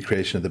the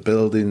recreation of the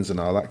buildings and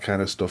all that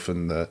kind of stuff,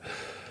 and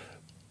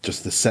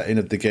just the setting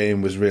of the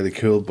game was really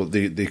cool, but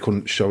they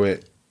couldn't show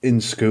it in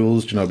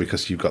schools,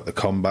 because you've got the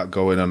combat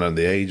going on and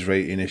the age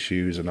rating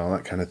issues and all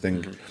that kind of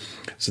thing.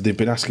 So they've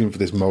been asking for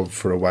this mode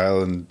for a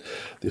while, and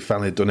they've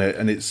finally done it.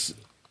 And it's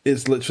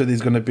literally,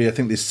 there's going to be, I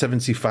think there's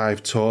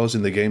 75 tours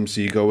in the game.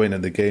 So you go in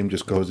and the game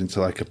just goes into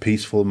like a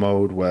peaceful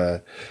mode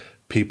where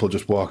people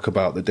just walk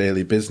about the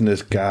daily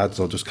business. Guards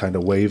will just kind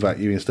of wave at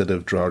you instead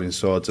of drawing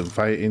swords and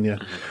fighting you.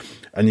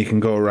 And you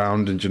can go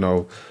around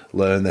and,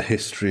 learn the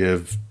history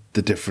of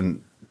the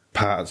different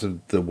parts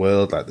of the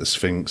world, like the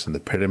Sphinx and the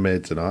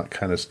pyramids and all that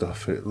kind of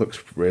stuff. It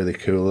looks really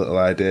cool little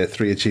idea.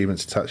 3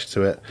 achievements attached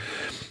to it.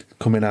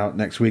 Coming out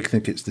next week, I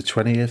think it's the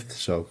 20th.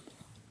 So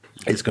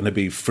it's going to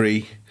be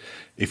free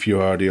if you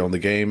already own the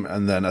game.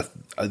 And then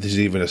there's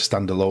even a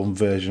standalone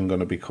version going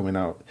to be coming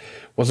out.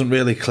 Wasn't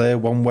really clear.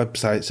 One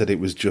website said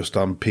it was just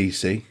on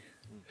PC.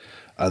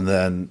 And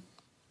then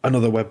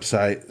another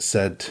website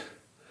said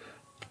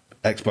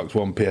Xbox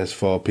One,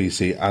 PS4,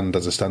 PC, and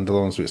as a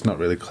standalone, so it's not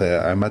really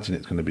clear. I imagine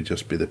it's going to be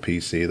just be the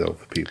PC though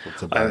for people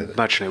to buy. I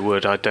imagine it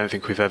would. I don't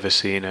think we've ever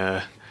seen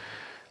a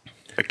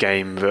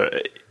game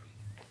that,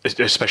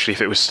 especially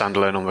if it was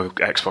standalone on the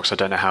Xbox, I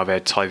don't know how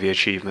they'd tie the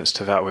achievements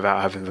to that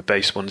without having the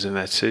base ones in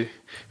there too.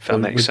 If that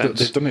makes sense.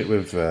 They've done it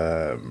with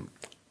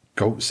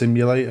Goat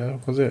Simulator,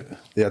 was it?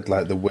 They had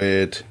like the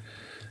weird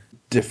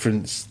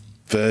different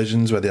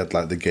versions where they had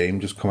like the game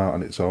just come out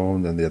on its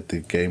own, and they had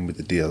the game with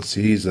the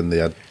DLCs, and they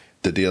had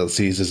the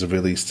DLCs as a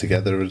release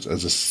together as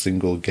a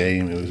single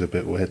game. It was a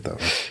bit weird that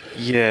way.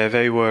 Yeah,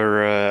 they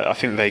were. I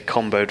think they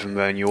comboed them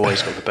there, and you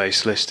always got the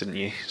base list, didn't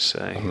you? So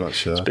I'm not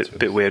sure. It's a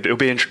bit weird. It'll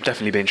be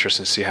definitely be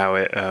interesting to see how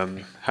it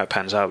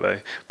pans out,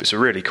 though. But it's a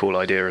really cool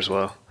idea as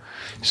well.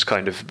 It's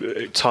kind of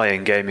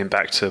tying gaming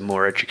back to a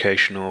more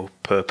educational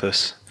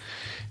purpose,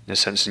 in a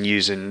sense, and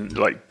using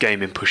like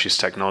gaming pushes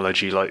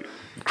technology, like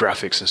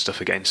graphics and stuff,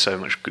 are getting so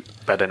much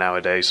better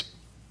nowadays.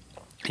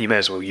 You may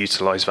as well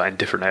utilize that in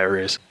different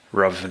areas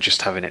rather than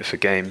just having it for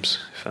games,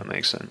 if that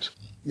makes sense.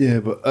 Yeah,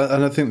 but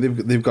and I think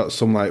they've got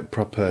some like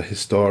proper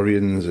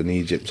historians and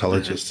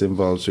Egyptologists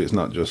involved, so it's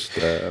not just.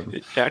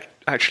 It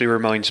actually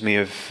reminds me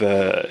of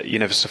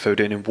the stuff they were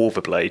doing in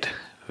Wolverblade,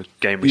 a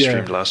game we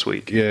streamed last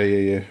week.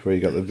 Yeah. Where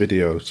you got the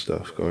video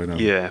stuff going on.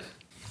 Yeah,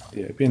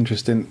 it'd be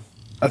interesting.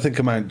 I think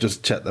I might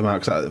just check them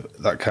out, because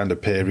that kind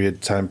of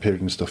time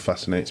period and stuff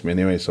fascinates me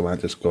anyway. So I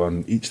might just go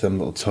on each of them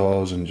little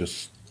tours and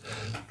just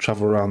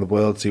travel around the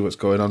world, see what's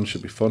going on.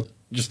 Should be fun.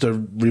 Just a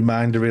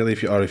reminder, really,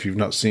 if you've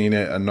not seen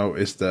it and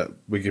noticed that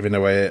we're giving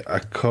away a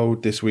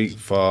code this week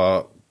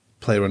for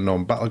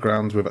PlayerUnknown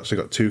Battlegrounds. We've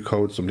actually got 2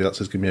 codes. Somebody else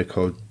has given me a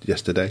code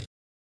yesterday.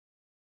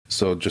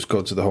 So just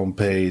go to the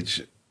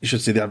homepage. You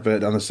should see the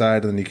advert down the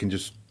side, and then you can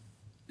just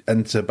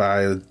enter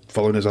by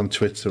following us on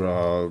Twitter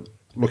or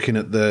looking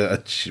at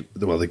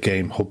the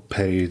Game Hub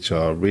page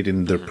or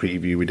reading the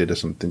preview we did or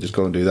something. Just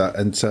go and do that.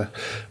 Enter,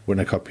 win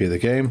a copy of the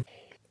game.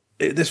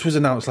 This was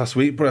announced last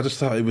week, but I just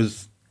thought it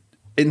was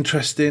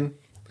interesting.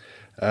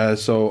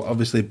 So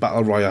obviously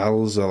battle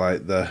royales are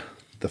like the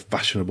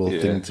fashionable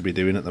thing to be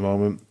doing at the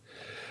moment.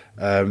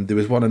 There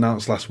was one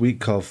announced last week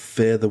called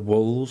Fear the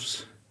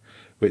Wolves,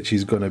 which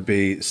is going to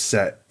be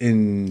set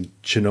in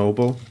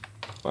Chernobyl.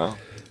 Wow.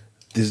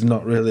 There's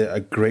not really a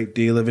great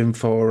deal of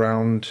info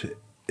around.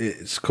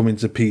 It's coming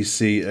to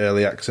PC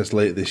early access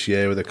later this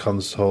year, with a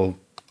console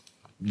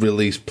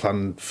release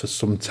planned for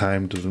some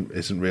time.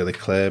 Isn't really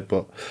clear,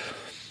 but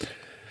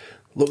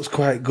looks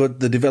quite good.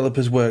 The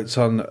developers worked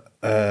on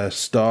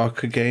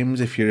Stalker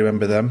games, if you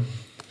remember them.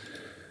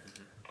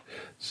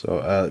 So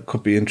it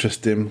could be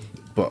interesting,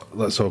 but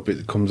let's hope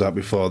it comes out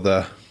before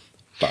the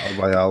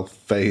Battle Royale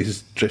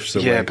phase drifts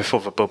away. Yeah,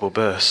 before the bubble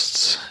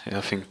bursts.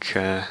 I think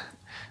we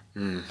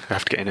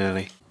have to get in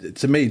early.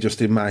 To me,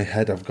 just in my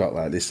head, I've got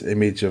like this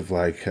image of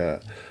like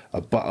a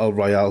Battle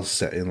Royale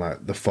set in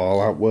like the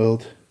Fallout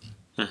world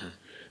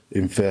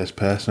in first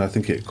person. I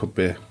think it could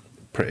be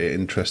pretty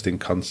interesting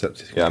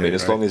concept. Yeah, I mean,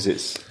 as long as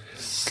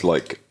it's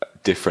like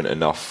different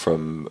enough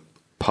from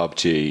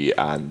PUBG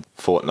and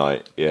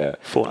Fortnite,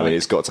 I mean,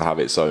 it's got to have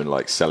its own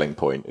like selling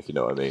point, if you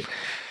know what I mean.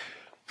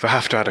 They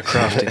have to add a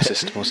crafting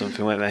system or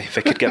something, won't they? If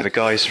they could get the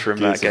guys from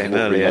that game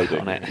earlier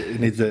on it. It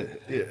needs a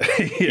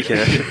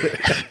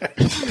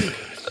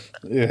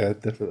yeah,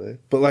 definitely.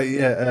 But like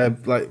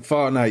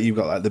Fortnite, you've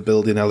got like the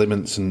building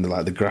elements and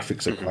like the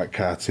graphics are quite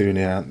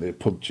cartoony, aren't they?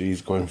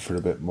 PUBG's going for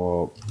a bit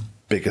more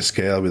bigger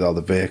scale with all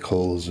the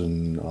vehicles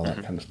and all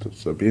that kind of stuff.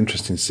 So it'd be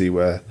interesting to see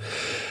where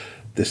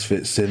this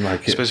fits in. I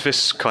suppose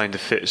this kind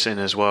of fits in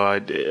as well.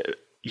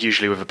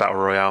 Usually with a battle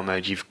royale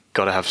mode, you've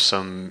got to have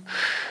some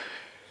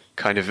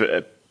kind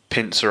of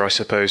pincer, I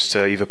suppose,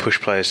 to either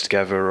push players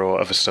together or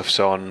other stuff.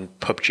 So on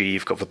PUBG,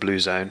 you've got the blue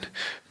zone,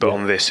 but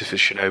on this, if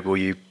it's Chernobyl,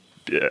 you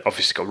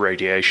obviously got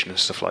radiation and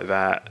stuff like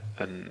that,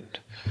 and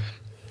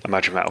I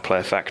imagine that'll play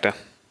a factor.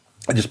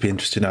 I'd just be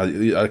interested now.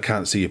 I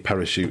can't see you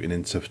parachuting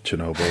into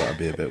Chernobyl. That'd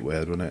be a bit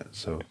weird, wouldn't it?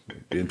 So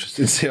it'd be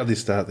interesting to see how they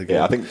start the game.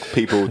 Yeah, I think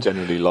people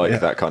generally like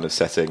that kind of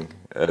setting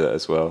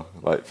as well.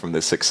 Like from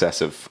the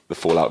success of the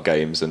Fallout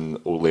games and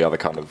all the other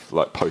kind of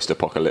like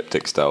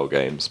post-apocalyptic style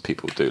games,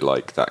 people do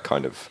like that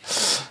kind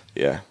of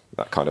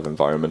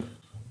environment.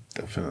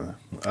 Definitely.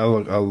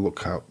 I'll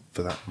look out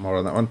for that, more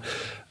on that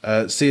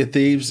one. Sea of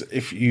Thieves,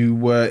 if you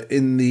were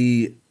in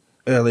the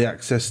early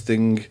access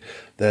thing,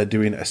 they're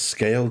doing a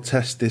scale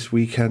test this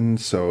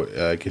weekend, so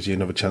it gives you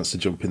another chance to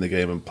jump in the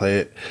game and play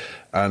it.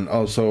 And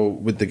also,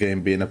 with the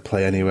game being a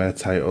Play Anywhere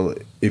title,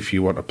 if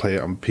you want to play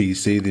it on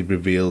PC, they've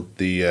revealed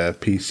the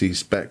PC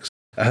specs.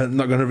 I'm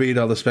not going to read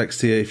all the specs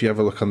to you. If you have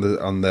a look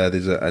on there,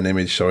 there's an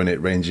image showing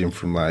it ranging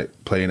from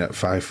like playing at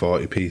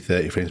 540p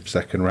 30 frames per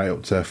second right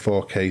up to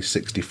 4K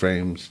 60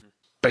 frames.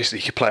 Basically,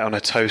 you could play it on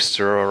a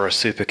toaster or a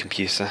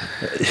supercomputer.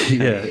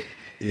 yeah,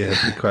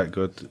 it'd be quite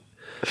good.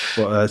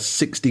 But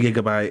 60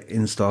 gigabyte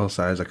install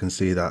size, I can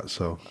see that.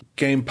 So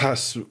Game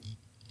Pass,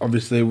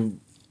 obviously,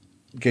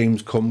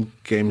 games come,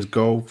 games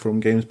go from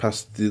Games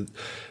Pass.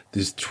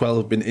 There's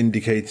 12 been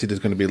indicated is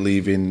going to be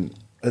leaving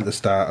at the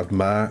start of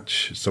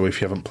March. So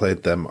if you haven't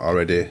played them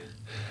already,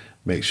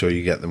 Make sure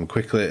you get them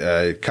quickly.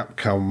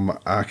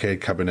 Capcom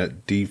Arcade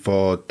Cabinet,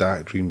 D4,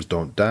 Dark Dreams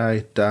Don't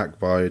Die, Dark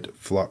Void,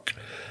 Flock,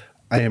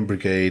 Iron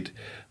Brigade,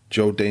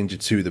 Joe Danger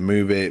 2 the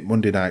movie,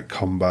 Monday Night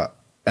Combat,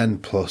 N+,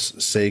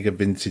 Sega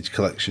Vintage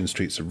Collection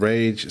Streets of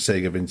Rage,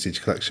 Sega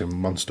Vintage Collection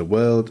Monster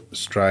World,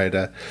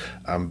 Strider,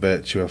 and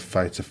Virtua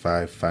Fighter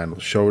 5 Final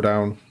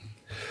Showdown.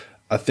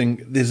 I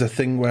think there's a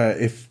thing where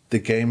if the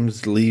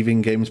game's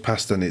leaving Games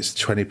Pass, then it's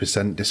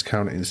 20%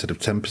 discount instead of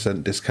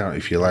 10% discount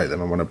if you like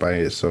them and want to buy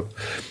it. So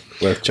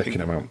worth checking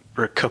them out.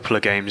 There are a couple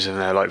of games in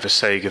there, like the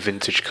Sega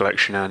Vintage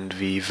Collection and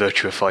the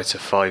Virtua Fighter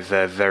 5.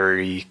 They're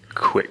very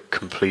quick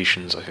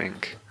completions, I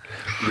think.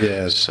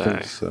 Yeah, so I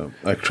think so.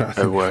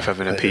 They're worth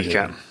having a peek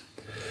at.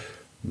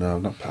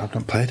 No, I've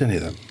not played any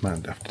of them.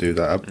 Might have to do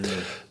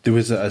that. There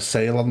was a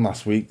sale on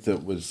last week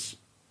that was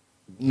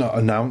not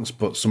announced,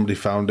 but somebody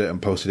found it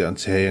and posted it on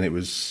TA, and it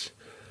was,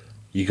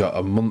 you got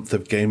a month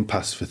of Game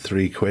Pass for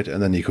 £3,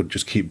 and then you could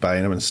just keep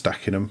buying them and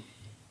stacking them.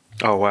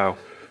 Oh, wow.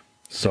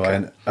 So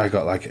okay. I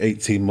got like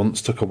 18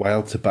 months, took a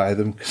while to buy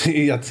them, because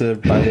you had to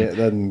buy it,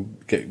 then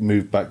get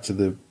moved back to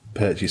the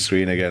purchase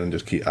screen again and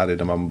just keep adding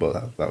them on,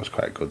 but that was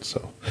quite good,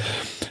 so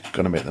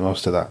going to make the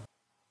most of that.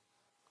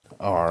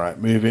 All right,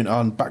 moving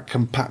on. Back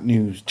compat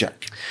news,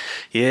 Jack.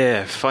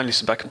 Yeah, finally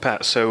some back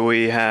compat. So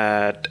we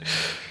had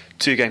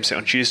 2 games set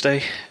on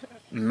Tuesday,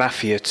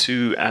 Mafia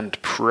 2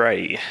 and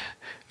Prey.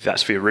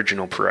 That's the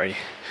original Prey.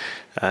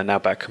 Now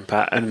back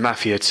compat. And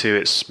Mafia 2,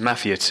 it's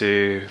Mafia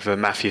 2, the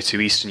Mafia 2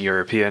 Eastern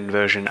European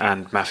version,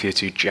 and Mafia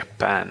 2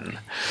 Japan.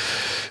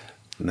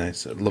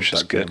 Nice, I love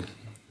that good.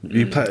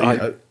 Game.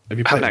 I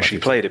haven't actually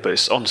played it, but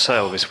it's on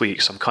sale this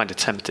week, so I'm kind of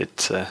tempted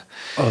to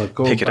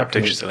pick it up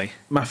digitally.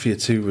 Mafia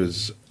 2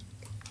 was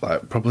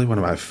like probably one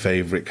of my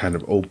favourite kind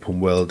of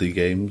open worldy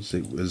games.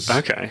 It was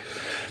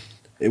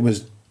It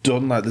was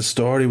done like the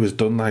story was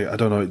done like, I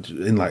don't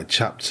know, in like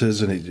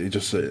chapters, and it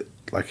just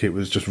like it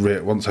was just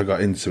once I got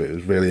into it, it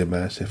was really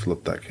immersive.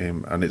 Loved that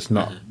game, and it's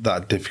not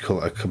that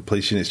difficult at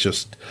completion. It's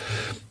just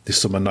there's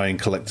some annoying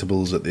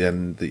collectibles at the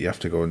end that you have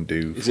to go and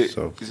do. Does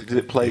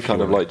it play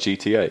kind of like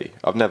GTA?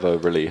 I've never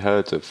really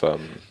heard of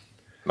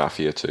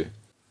Mafia 2.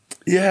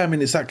 Yeah, I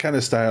mean, it's that kind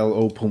of style,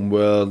 open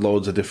world,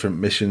 loads of different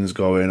missions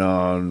going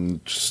on,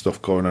 stuff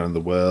going on in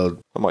the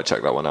world. I might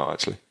check that one out,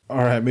 actually.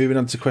 All right, moving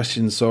on to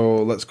questions. So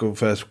let's go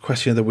first.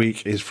 Question of the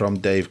week is from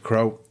Dave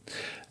Crow.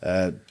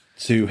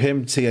 To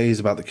him, TA is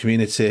about the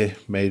community,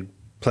 made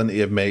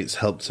plenty of mates,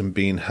 helped and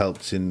been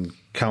helped in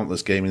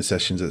countless gaming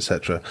sessions,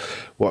 etc.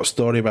 What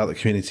story about the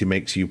community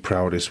makes you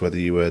proudest, whether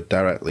you were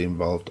directly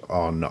involved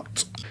or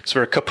not? So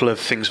there are a couple of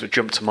things that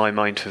jumped to my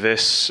mind for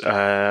this.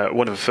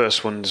 One of the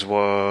first ones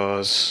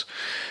was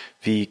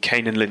the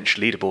Kane and Lynch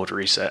leaderboard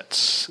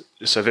resets.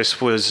 So this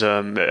was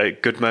a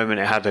good moment.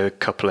 It had a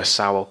couple of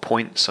sour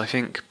points, I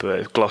think,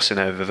 but glossing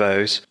over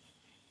those.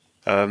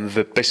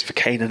 Basically, the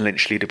Kane and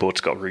Lynch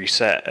leaderboards got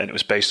reset, and it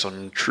was based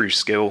on true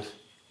skill.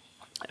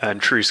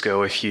 And true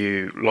skill, if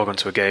you log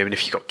onto a game and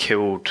if you got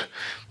killed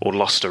or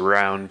lost a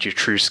round, your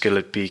true skill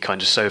would be kind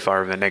of so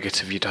far in the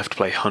negative you'd have to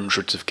play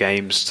hundreds of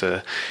games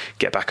to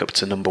get back up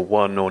to number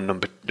 1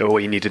 or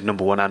you needed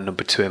number 1 and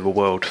number 2 in the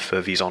world for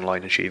these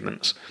online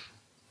achievements.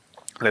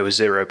 There were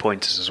 0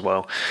 pointers as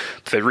well.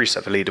 But they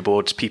reset the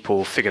leaderboards,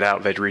 people figured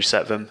out they'd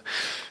reset them,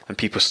 and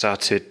people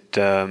started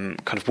kind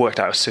of worked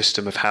out a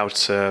system of how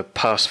to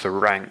pass the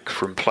rank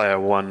from player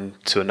 1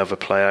 to another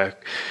player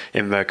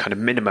in the kind of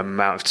minimum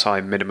amount of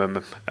time,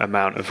 minimum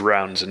amount of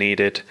rounds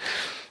needed.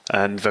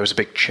 And there was a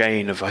big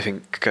chain of, I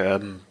think,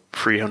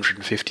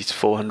 350 to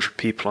 400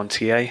 people on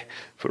TA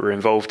that were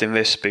involved in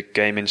this big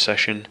gaming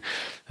session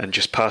and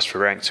just passed the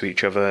rank to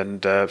each other.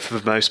 And for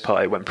the most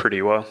part, it went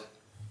pretty well.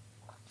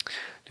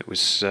 It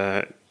was,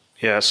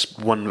 it's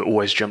one that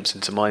always jumps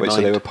into my mind.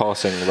 So they were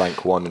passing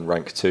rank 1 and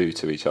rank 2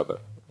 to each other?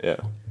 Yeah.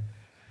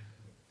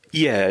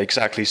 Yeah,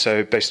 exactly.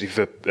 So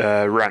basically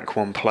the rank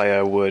 1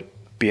 player would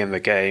be in the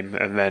game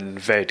and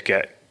then they'd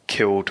get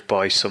killed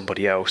by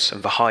somebody else.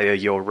 And the higher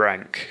your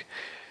rank,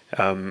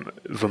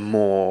 the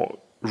more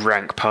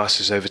rank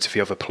passes over to the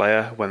other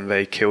player when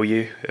they kill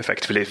you.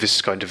 Effectively, this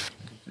is kind of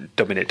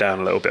dumbing it down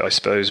a little bit, I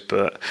suppose,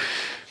 but...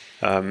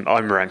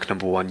 I'm rank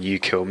number 1, you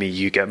kill me,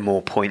 you get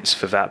more points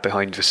for that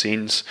behind the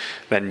scenes.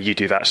 Then you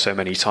do that so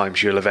many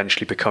times, you'll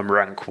eventually become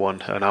rank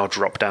 1, and I'll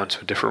drop down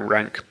to a different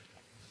rank.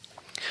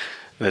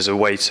 There's a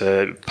way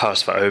to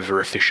pass that over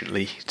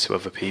efficiently to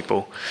other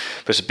people.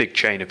 There's a big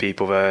chain of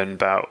people there, and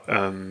about,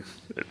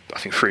 I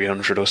think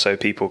 300 or so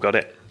people got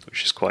it,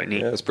 which is quite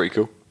neat. Yeah, that's pretty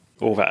cool.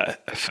 All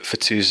that for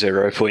 2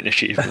 0-point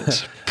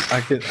achievements.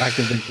 I can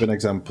think of an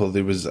example.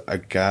 There was a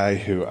guy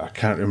who, I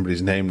can't remember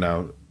his name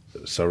now,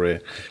 sorry,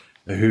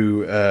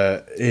 who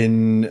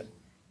in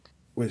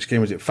which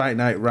game was it? Fight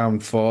Night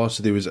Round 4.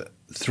 So there was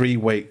 3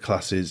 weight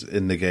classes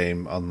in the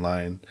game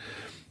online,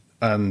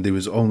 and there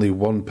was only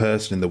one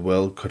person in the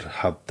world could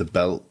have the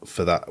belt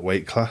for that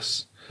weight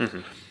class.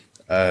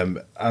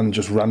 And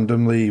just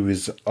randomly, he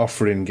was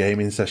offering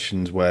gaming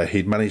sessions where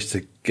he'd managed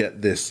to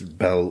get this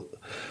belt,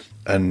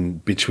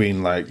 and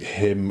between like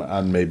him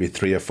and maybe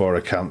 3 or 4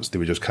 accounts, they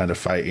were just kind of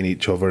fighting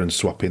each other and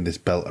swapping this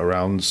belt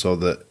around so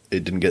that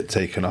it didn't get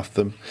taken off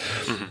them.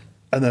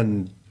 And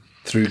then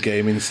through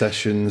gaming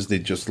sessions,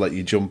 they'd just let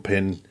you jump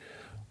in,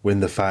 win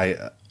the fight,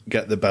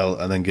 get the belt,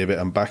 and then give it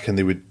them back. And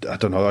they would, I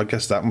don't know, I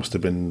guess that must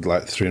have been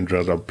like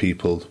 300 odd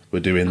people were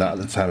doing that at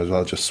the time as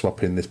well, just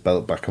swapping this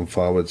belt back and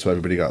forward, so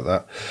everybody got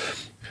that.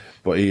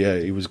 But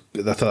he was,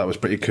 I thought that was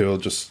pretty cool,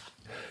 just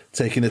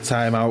taking the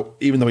time out,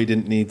 even though he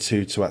didn't need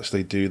to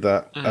actually do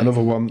that.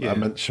 Another one I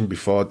mentioned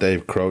before,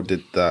 Dave Crow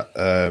did that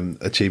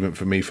achievement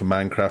for me for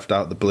Minecraft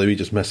out the blue. He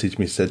just messaged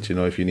me, said, you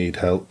know, if you need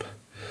help,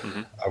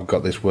 I've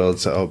got this world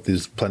set up.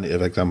 There's plenty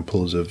of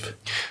examples of...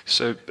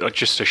 So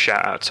just a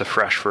shout out to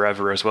Fresh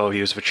Forever as well.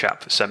 He was the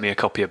chap that sent me a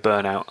copy of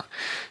Burnout,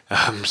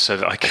 so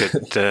that I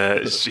could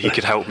he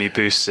could help me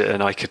boost it,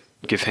 and I could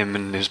give him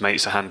and his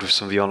mates a hand with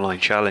some of the online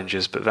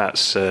challenges. But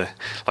that's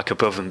like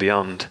above and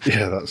beyond.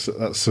 Yeah, that's.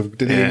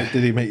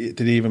 Did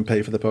he even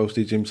pay for the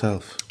postage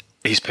himself?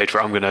 He's paid for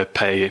it. I'm going to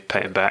pay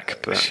him back.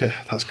 But yeah,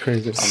 that's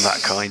crazy. I'm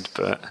that kind.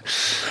 But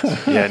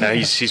yeah, no,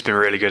 he's been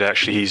really good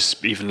actually. He's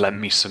even lent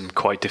me some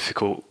quite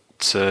difficult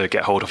to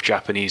get hold of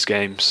Japanese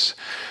games,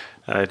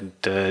 and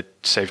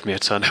saved me a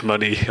ton of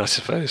money, I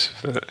suppose.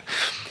 But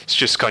it's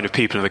just kind of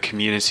people in the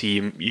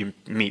community. You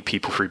meet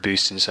people through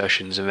boosting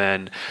sessions, and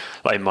then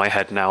like in my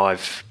head now,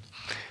 I've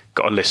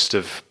got a list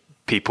of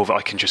people that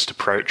I can just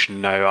approach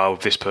and know, oh,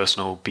 this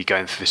person will be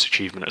going for this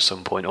achievement at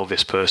some point, or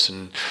this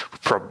person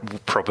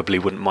probably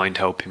wouldn't mind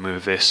helping me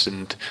with this.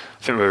 And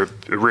I think we're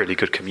a really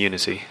good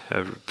community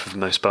for the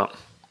most part.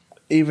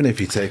 Even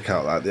if you take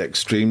out like the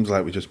extremes,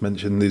 like we just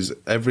mentioned, there's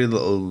every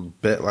little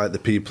bit, like the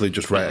people who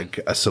just write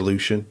a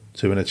solution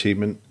to an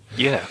achievement.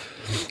 Yeah.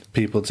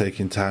 People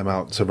taking time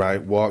out to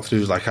write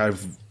walkthroughs. Like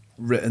I've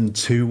written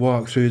 2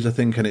 walkthroughs, I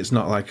think, and it's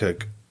not like a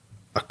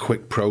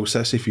quick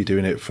process if you're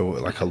doing it for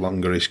like a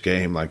longerish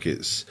game. Like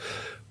it's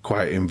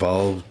quite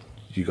involved.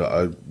 You got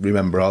to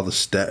remember all the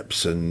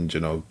steps and, you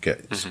know,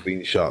 get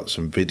screenshots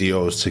and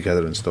videos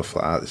together and stuff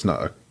like that. It's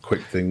not a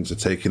quick thing. So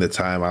taking the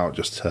time out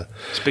just to...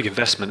 It's a big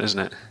investment, isn't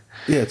it?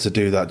 Yeah, to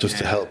do that just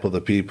to help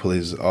other people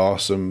is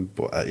awesome.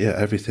 But yeah,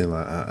 everything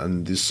like that.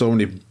 And there's so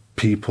many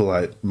people,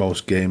 like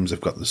most games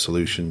have got the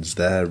solutions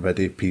there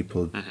ready.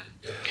 People...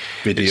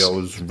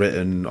 Videos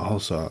written, all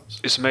sorts.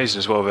 It's amazing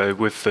as well, though,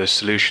 with the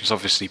solutions.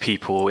 Obviously,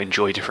 people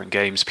enjoy different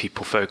games,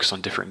 people focus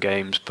on different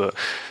games, but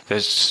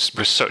there's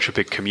such a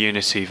big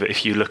community that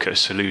if you look at a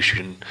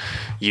solution,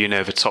 you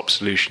know the top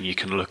solution you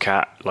can look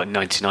at like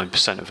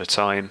 99% of the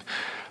time,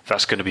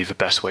 that's going to be the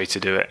best way to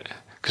do it.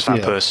 Because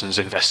that person's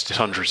invested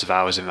hundreds of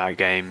hours in that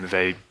game,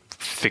 they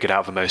figured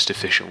out the most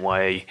efficient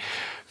way,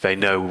 they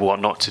know what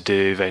not to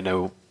do, they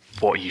know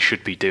what you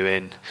should be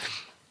doing.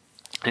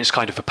 And it's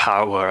kind of the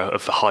power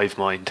of the hive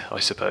mind,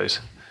 I suppose.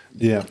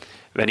 Yeah.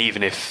 Then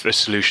even if a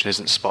solution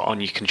isn't spot on,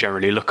 you can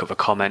generally look at the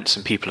comments,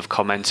 and people have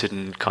commented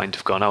and kind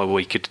of gone, oh, well,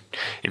 you could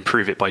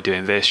improve it by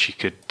doing this, you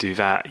could do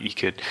that, you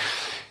could...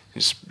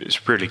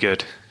 It's really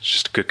good. It's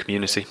just a good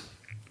community.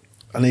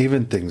 And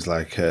even things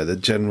like the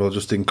general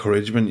just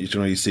encouragement. You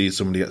know, you see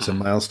somebody gets a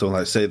milestone,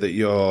 like say that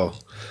you're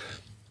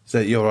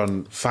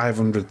on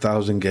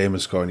 500,000 gamer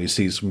score and you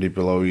see somebody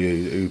below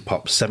you who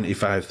pops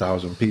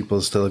 75,000,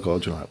 people still go,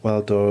 you know, like,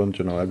 well done,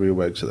 you know, everyone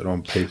works at their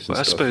own pace. Well,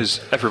 I suppose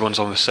everyone's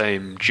on the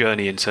same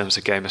journey in terms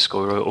of gamer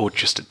score, or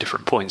just at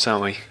different points,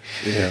 aren't we?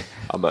 Yeah.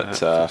 I'm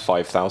at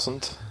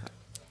 5,000.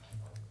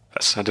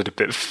 That sounded a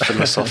bit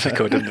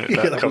philosophical, didn't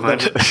it? That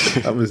comment.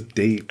 That was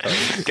deep.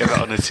 Get that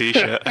on a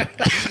t-shirt.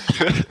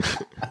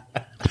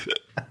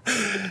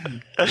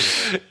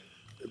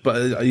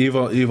 But you've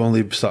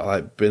only sort of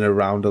like been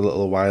around a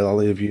little while,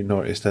 Ollie. Have you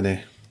noticed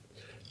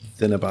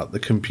anything about the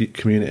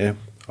community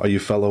or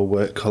your fellow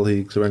work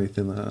colleagues or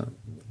anything like that?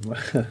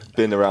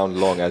 Been around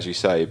long, as you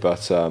say,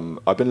 but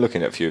I've been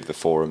looking at a few of the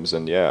forums,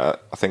 and yeah,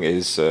 I think it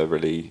is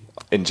really,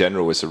 in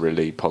general, it's a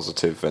really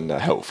positive and a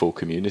helpful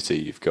community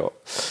you've got.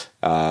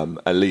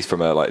 At least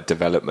from a like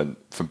development,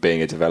 from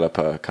being a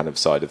developer kind of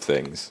side of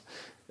things,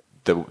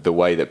 the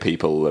way that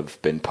people have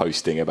been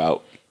posting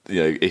about,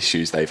 you know,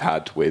 issues they've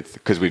had with,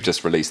 because we've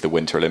just released the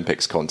Winter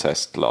Olympics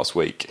contest last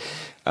week,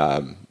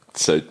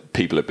 so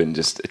people have been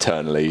just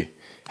eternally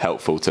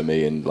helpful to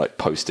me and like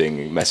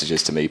posting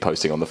messages to me,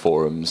 posting on the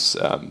forums,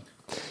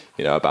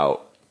 you know,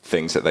 about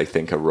things that they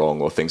think are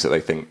wrong or things that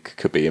they think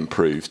could be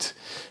improved,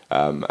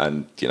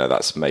 and you know,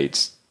 that's made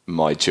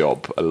my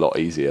job a lot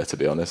easier, to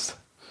be honest.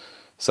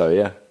 So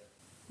yeah,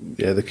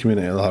 the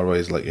community will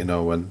always let you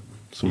know when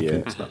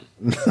something's not.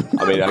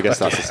 I mean, I guess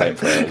that's the same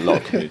for a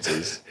lot of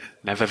communities.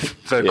 Never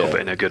vocal,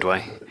 but in a good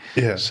way.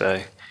 Yeah.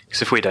 So,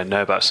 because if we don't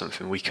know about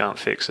something, we can't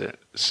fix it.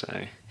 So.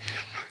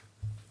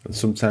 And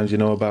sometimes you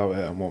know about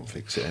it and won't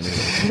fix it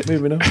anyway.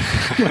 Moving on.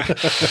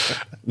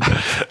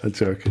 I'm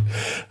joking.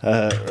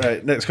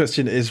 Right, next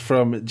question is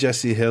from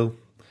Jesse Hill.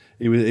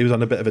 He was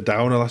on a bit of a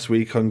downer last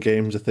week on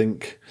games, I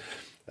think.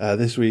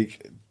 This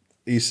week,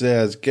 he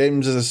says,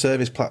 games as a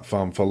service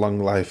platform for long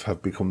life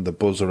have become the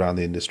buzz around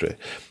the industry.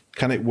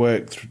 Can it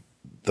work,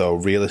 though,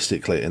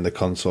 realistically in the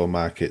console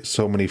market?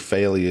 So many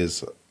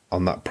failures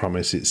on that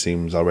promise, it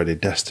seems already.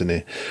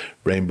 Destiny,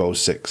 Rainbow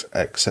Six,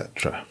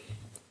 etc.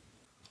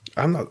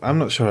 I'm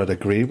not sure I'd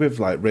agree with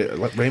like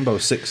Rainbow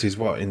Six is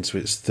what into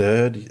its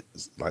third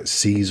like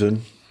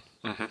season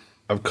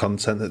of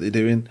content that they're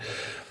doing.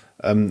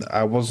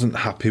 I wasn't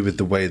happy with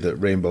the way that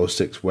Rainbow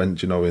Six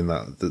went. You know, in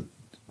that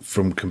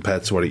from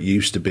compared to what it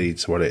used to be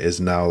to what it is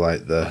now,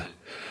 like the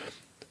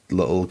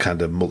little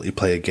kind of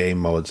multiplayer game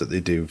modes that they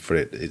do for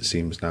it. It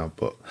seems now,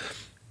 but.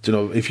 You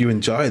know, if you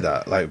enjoy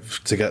that, like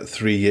to get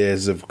 3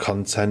 years of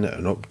content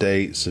and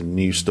updates and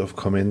new stuff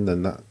coming,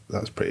 then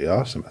that's pretty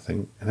awesome, I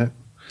think. Isn't it?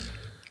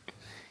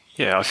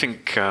 Yeah, I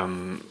think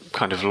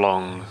kind of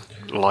long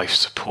life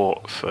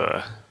support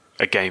for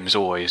a game is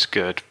always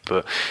good,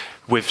 but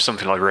with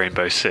something like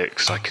Rainbow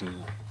Six,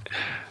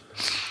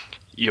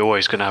 you're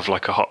always going to have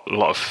like a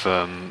lot of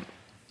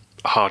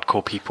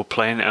hardcore people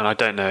playing it, and I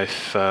don't know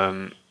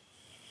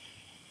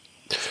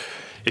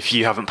if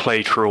you haven't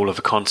played through all of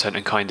the content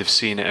and kind of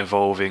seen it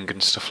evolving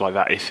and stuff like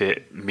that, if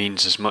it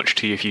means as much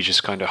to you, if you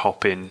just kind of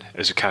hop in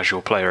as a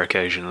casual player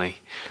occasionally,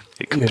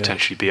 it could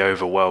potentially be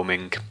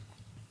overwhelming.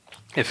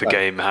 If a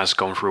game has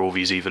gone through all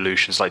these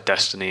evolutions, like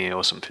Destiny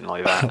or something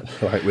like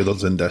that. Right, with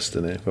us in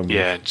Destiny.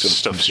 Yeah,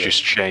 stuff's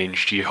just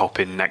changed. You hop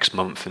in next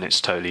month and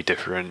it's totally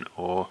different.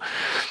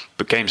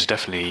 But games are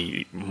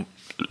definitely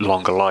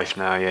longer life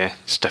now, yeah.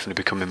 It's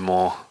definitely becoming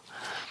more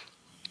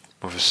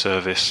of a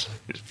service.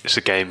 It's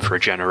a game for a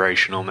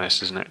generation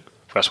almost, isn't it?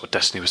 That's what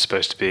Destiny was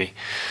supposed to be.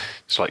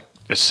 It's like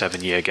a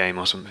 7-year game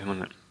or something,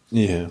 wasn't it?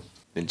 Yeah.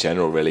 In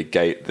general, really,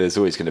 there's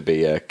always going to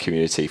be a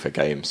community for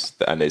games,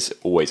 and it's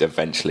always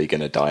eventually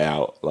going to die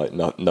out. Like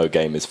no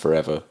game is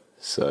forever.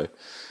 So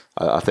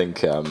I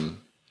think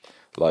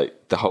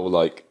like the whole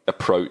like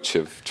approach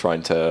of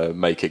trying to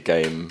make a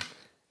game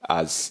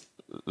as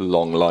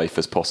long life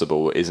as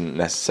possible isn't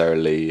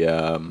necessarily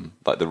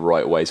like the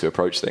right way to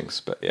approach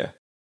things. But yeah.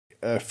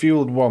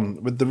 Fueled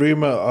One, with the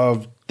rumour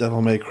of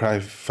Devil May Cry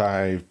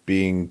 5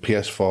 being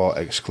PS4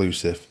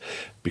 exclusive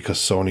because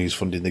Sony's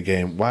funding the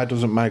game, why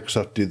doesn't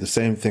Microsoft do the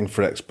same thing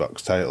for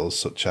Xbox titles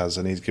such as,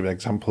 and he's given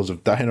examples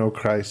of Dino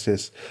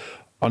Crisis,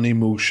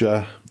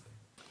 Onimusha?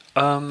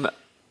 I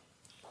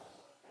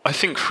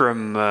think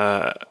from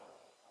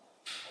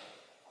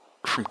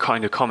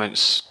kind of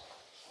comments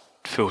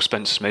Phil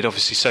Spencer's made,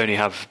 obviously Sony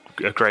have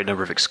a great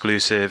number of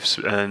exclusives,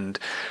 and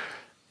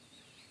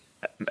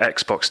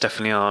Xbox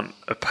definitely aren't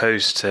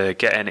opposed to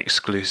getting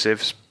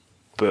exclusives,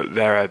 but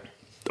they're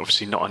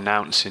obviously not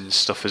announcing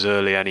stuff as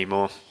early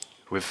anymore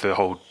with the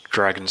whole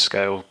Dragon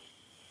Scale.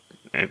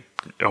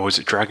 Or was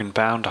it Dragon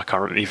Bound? I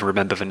can't even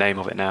remember the name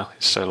of it now.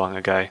 It's so long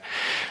ago.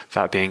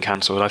 That being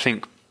cancelled. I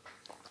think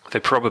they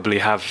probably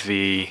have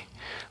the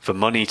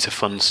money to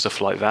fund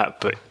stuff like that,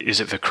 but is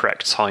it the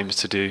correct time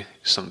to do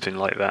something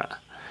like that?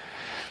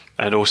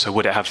 And also,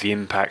 would it have the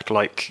impact?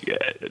 Like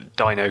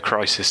Dino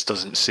Crisis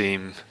doesn't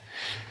seem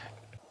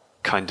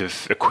kind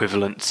of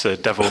equivalent to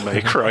Devil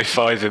May Cry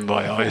 5 in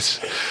my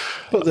eyes.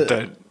 But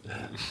there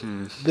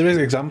is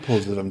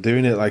examples of them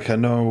doing it. Like I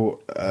know,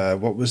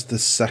 what was the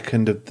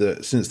second of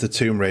since the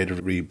Tomb Raider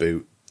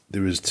reboot?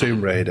 There was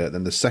Tomb Raider,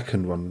 then the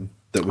second one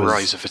that was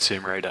Rise of the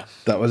Tomb Raider.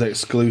 That was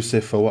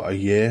exclusive for a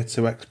year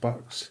to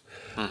Xbox.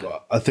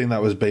 But I think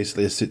that was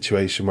basically a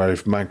situation where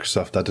if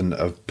Microsoft hadn't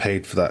have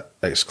paid for that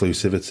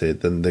exclusivity,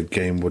 then the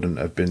game wouldn't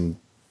have been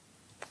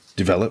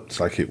developed.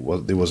 Like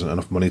there wasn't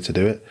enough money to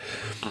do it.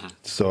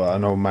 So I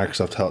know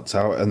Microsoft helped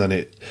out, and then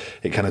it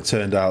kind of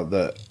turned out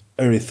that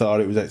everybody thought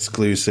it was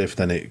exclusive,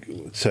 then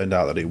it turned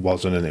out that it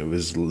wasn't, and it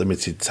was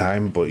limited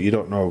time. But you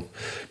don't know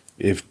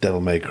if Devil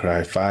May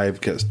Cry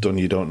 5 gets done,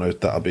 you don't know if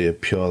that'll be a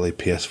purely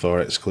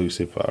PS4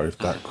 exclusive or if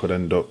that could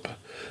end up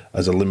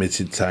as a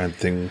limited time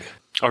thing.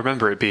 I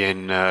remember it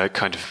being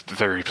kind of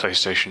very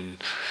PlayStation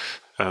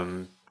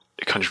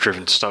kind of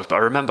driven stuff, but I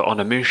remember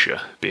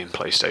Onimusha being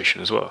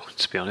PlayStation as well,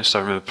 to be honest. I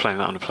remember playing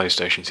that on a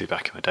PlayStation 2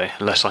 back in the day,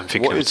 unless I'm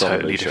thinking of a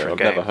totally different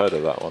game. I've never heard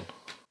of that one.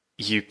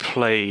 You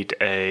played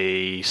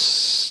a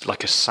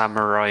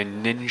samurai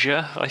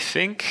ninja, I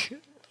think.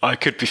 I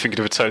could be thinking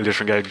of a totally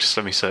different game, just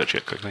let me search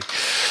it quickly.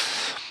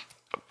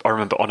 I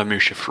remember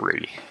Onimusha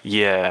 3.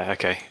 Yeah,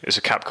 okay. It's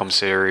a Capcom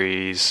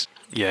series.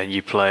 Yeah, and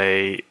you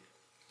play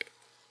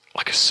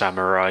like a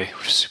samurai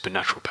with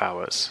supernatural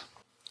powers.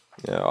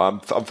 Yeah, I'm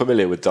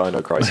familiar with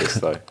Dino Crisis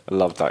though. I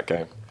love that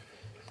game.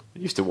 I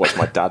used to watch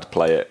my dad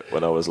play it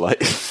when I was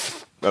like,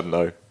 I don't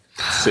know,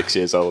 6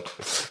 years old,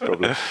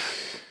 probably.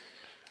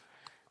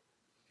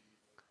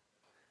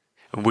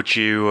 Would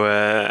you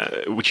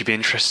be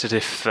interested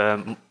if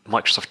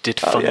Microsoft did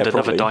fund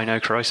another Dino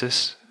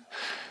Crisis?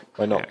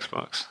 Why not?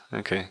 Xbox.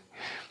 Okay.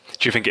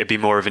 Do you think it'd be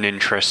more of an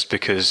interest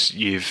because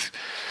you've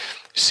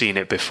seen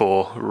it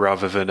before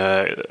rather than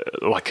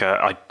I've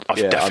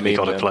definitely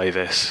got to play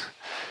this?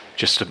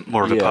 Just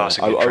more of a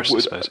passing interest, I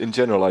suppose. In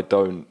general, I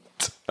don't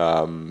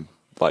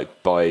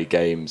buy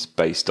games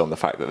based on the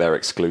fact that they're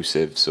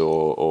exclusives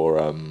or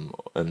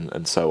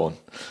and so on.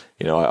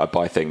 You know, I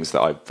buy things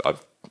that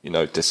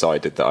I've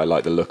decided that I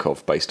like the look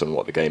of based on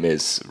what the game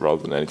is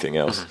rather than anything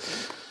else.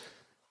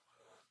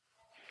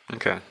 Mm-hmm.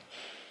 Okay.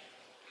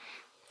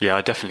 Yeah,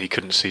 I definitely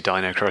couldn't see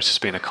Dino Crisis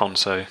being a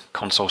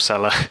console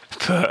seller,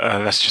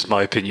 but that's just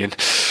my opinion.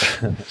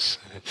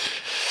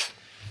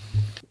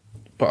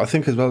 But I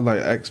think as well, like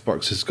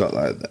Xbox has got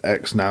like the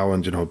X now,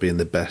 and being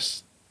the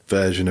best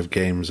version of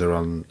games are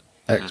on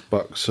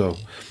Xbox, so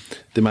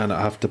they might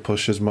not have to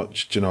push as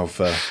much,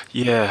 for.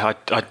 Yeah,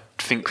 I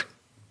think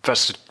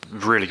that's a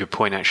really good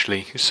point,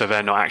 actually. So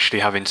they're not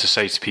actually having to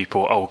say to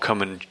people, "Oh,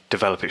 come and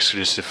develop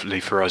exclusively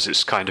for us."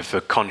 It's kind of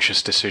a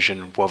conscious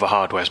decision. Well, the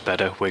hardware's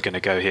better. We're going to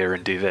go here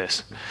and do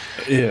this.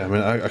 Yeah, I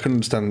mean, I can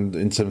understand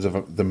in terms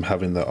of them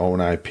having their own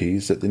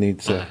IPs that they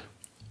need to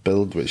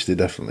build, which they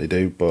definitely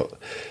do. But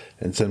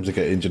in terms of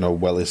getting,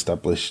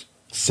 well-established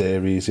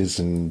series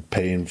and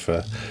paying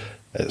for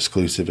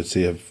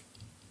exclusivity of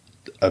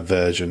a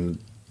version,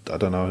 I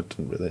don't know.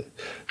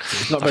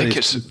 It's not very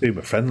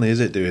consumer friendly, is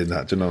it? Doing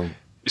that,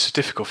 It's a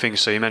difficult thing.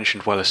 So you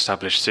mentioned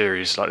well-established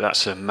series. Like,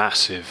 that's a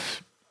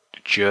massive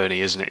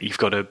journey, isn't it? You've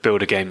got to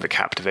build a game that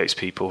captivates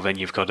people. Then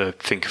you've got to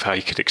think of how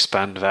you could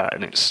expand that,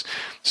 and it's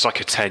like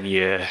a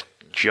 10-year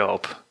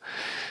job.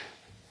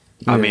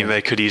 Yeah. I mean,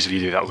 they could easily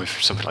do that with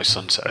something like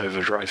Sunset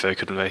Overdrive, though,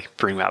 couldn't they?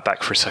 Bring that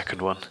back for a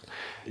second one.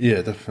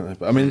 Yeah, definitely.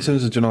 But I mean, in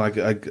terms of like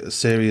a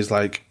series,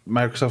 like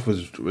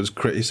Microsoft was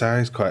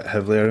criticised quite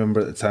heavily, I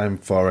remember at the time,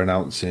 for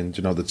announcing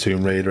the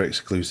Tomb Raider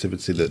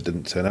exclusivity that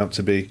didn't turn out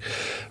to be,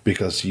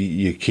 because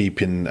you're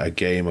keeping a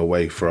game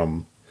away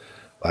from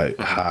like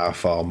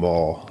half or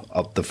more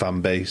of the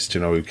fan base,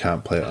 who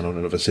can't play it on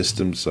another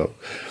system. So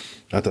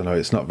I don't know,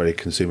 it's not very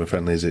consumer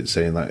friendly, is it?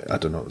 Saying like, I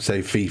don't know, say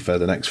FIFA,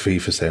 the next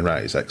FIFA saying,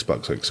 right, it's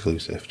Xbox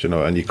exclusive,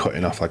 and you're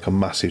cutting off like a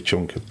massive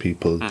chunk of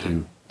people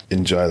who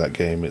enjoy that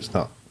game. It's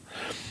not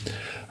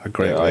a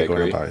great way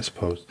going about it, I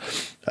suppose.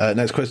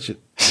 Next question.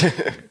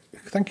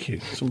 Thank you.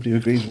 Somebody who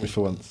agrees with me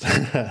for once.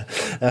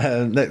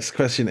 Next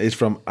question is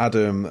from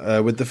Adam.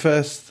 With the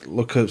first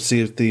look at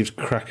Sea of Thieves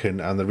Kraken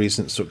and the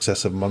recent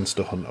success of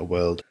Monster Hunter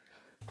World,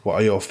 what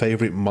are your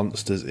favourite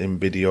monsters in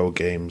video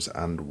games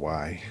and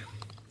why?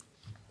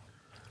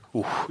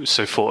 Ooh,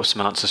 so thought of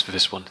some answers for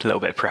this one. A little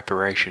bit of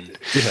preparation.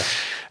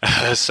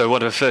 Yeah. So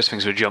one of the first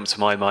things that jump to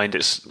my mind,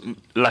 it's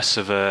less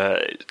of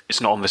it's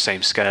not on the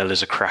same scale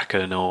as a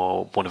Kraken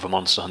or one of the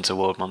Monster Hunter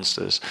World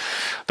monsters,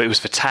 but it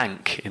was the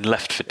tank in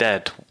Left 4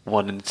 Dead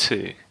 1 and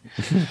 2.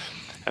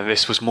 And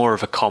this was more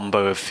of a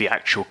combo of the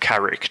actual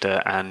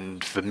character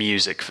and the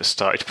music that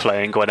started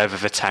playing whenever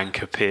the tank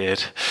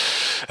appeared.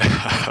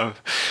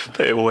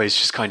 But it always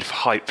just kind of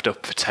hyped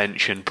up the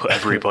tension, put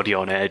everybody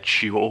on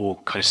edge. You were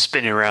all kind of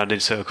spinning around in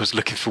circles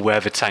looking for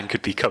where the tank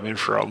could be coming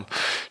from,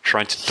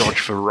 trying to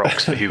dodge the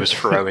rocks that he was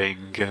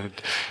throwing. And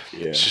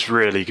it's just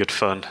really good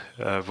fun,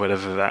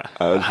 whatever that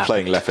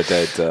playing Left 4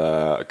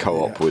 Dead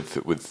co-op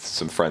with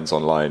some friends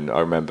online, I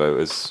remember it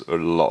was a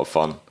lot of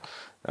fun.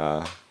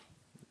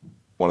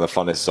 One of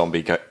the funnest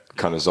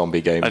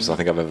zombie games I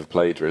think I've ever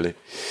played, really.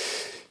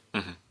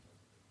 Mm-hmm.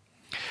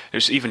 It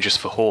was even just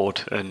for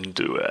Horde, and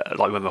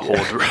like when the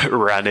Horde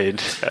ran in,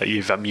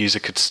 that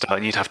music would start,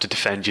 and you'd have to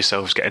defend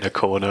yourselves, get in a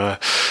corner,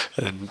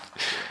 and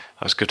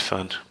that was good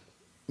fun.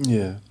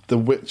 Yeah, the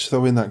witch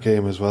though in that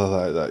game as well,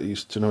 like that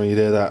used to you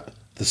hear that.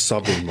 The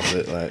sobbing of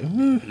it, like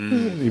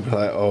you'd be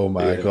like, "Oh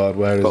my god,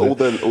 where is it?"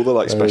 But all the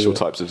like special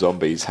types of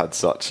zombies had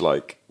such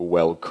like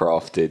well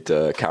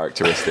crafted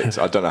characteristics.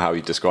 I don't know how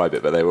you describe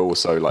it, but they were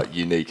also like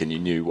unique, and you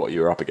knew what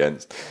you were up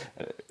against.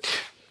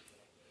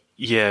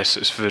 Yes,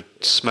 it's the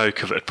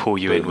smoker that would pull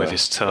you in with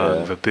his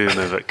tongue, the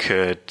boomer that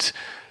could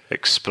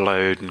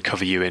explode and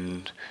cover you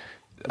in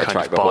kind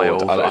of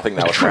bile. I think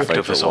that was my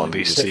favourite one.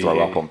 Just throw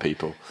up on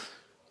people.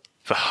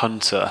 The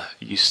hunter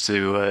used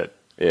to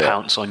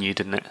pounce on you,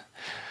 didn't it?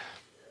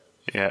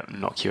 Yeah,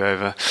 knock you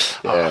over.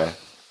 Yeah.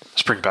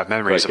 Let's bring back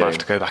memories. I might have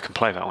to go back and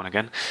play that one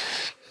again.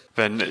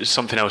 Then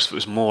something else that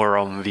was more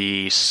on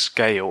the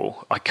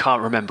scale. I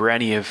can't remember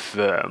any of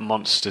the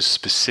monsters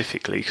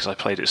specifically because I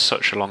played it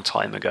such a long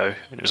time ago.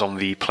 And it was on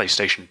the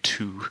PlayStation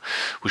 2,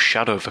 was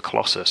Shadow of the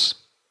Colossus.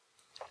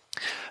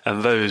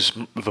 And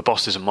the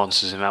bosses and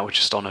monsters in that were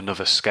just on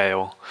another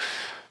scale.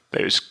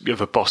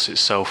 The boss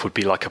itself would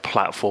be like a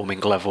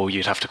platforming level.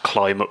 You'd have to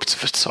climb up to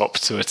the top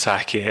to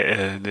attack it,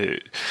 and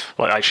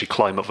actually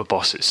climb up the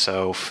boss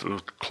itself,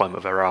 climb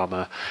up their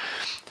armor.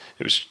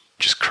 It was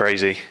just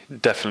crazy.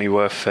 Definitely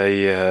worth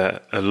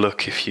a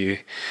look if you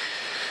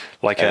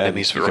like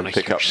enemies that are on a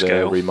huge scale. You can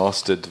pick up the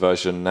remastered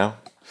version now.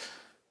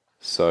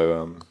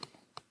 So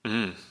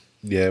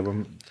yeah,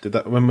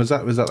 when was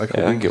that? Was that like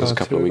I think it was a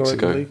couple of weeks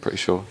ago. Pretty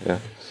sure. Yeah.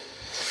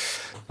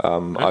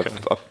 I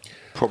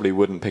probably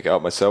wouldn't pick it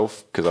up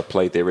myself because I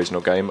played the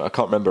original game. I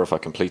can't remember if I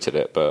completed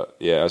it, but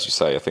yeah, as you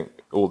say, I think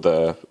all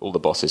the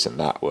bosses in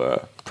that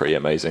were pretty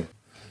amazing.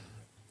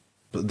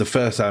 But the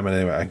first time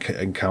anyway,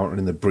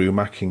 encountering the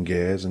Brumac in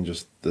Gears and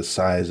just the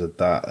size of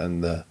that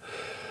and the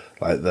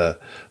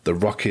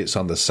rockets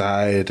on the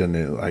side,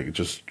 and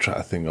just try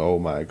to think, oh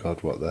my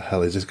god, what the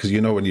hell is this? Because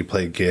when you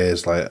play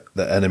Gears, like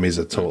the enemies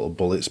are total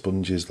bullet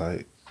sponges,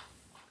 like.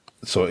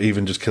 So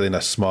even just killing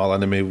a small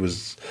enemy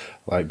was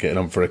like getting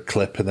on for a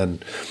clip, and then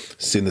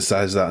seeing the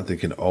size of that and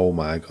thinking, oh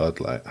my god,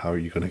 like how are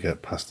you going to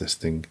get past this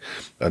thing?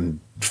 And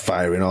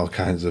firing all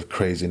kinds of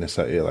craziness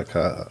at you,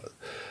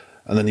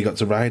 and then you got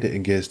to ride it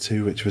in Gears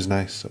 2, which was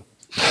nice. So.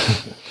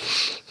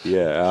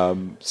 Yeah,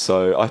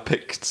 so I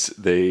picked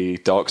the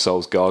Dark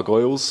Souls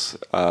Gargoyles.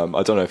 I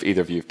don't know if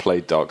either of you have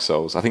played Dark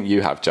Souls. I think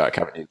you have, Jack,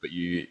 haven't you? But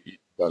you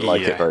don't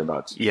like it very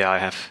much. Yeah, I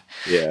have.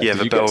 Yeah, Yeah, did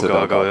the you get Bell to the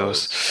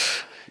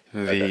Gargoyles.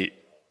 Okay.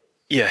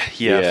 I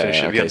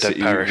finished it. The So Undead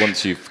Parish.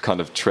 once you've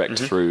kind of trekked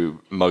through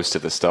most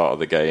of the start of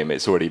the game,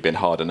 it's already been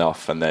hard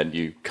enough, and then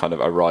you kind of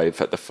arrive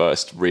at the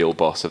first real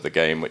boss of the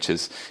game, which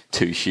is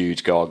 2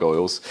 huge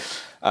gargoyles.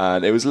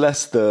 And it was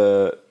less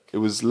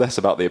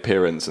about the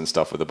appearance and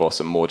stuff of the boss,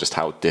 and more just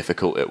how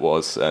difficult it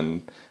was.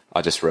 And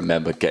I just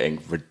remember getting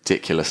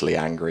ridiculously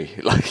angry,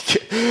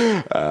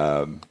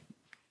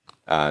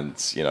 and,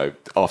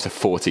 after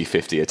 40,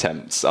 50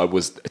 attempts, I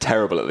was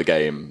terrible at the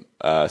game,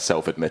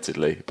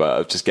 self-admittedly, but I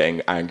was just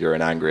getting angrier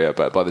and angrier.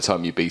 But by the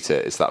time you beat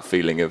it, it's that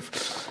feeling of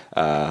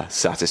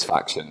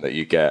satisfaction that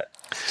you get.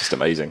 Just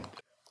amazing.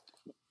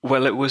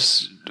 Well,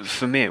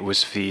 for me, it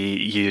was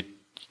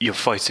you're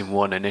fighting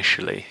one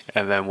initially,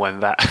 and then when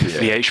the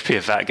HP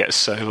of that gets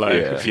so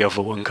low, the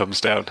other one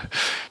comes down.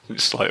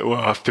 It's like, well,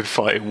 I've been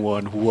fighting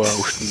one, whoa,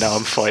 now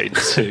I'm fighting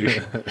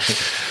 2.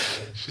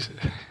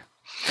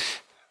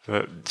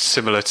 But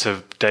similar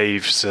to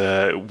Dave's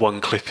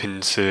one clip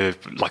into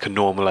like a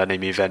normal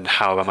enemy, then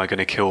how am I going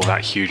to kill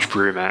that huge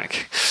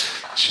Brumac?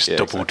 It's just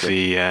doubled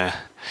the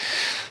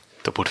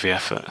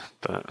effort.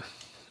 But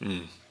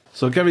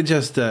So, Gary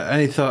Jester,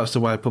 any thoughts to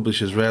why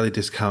publishers rarely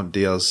discount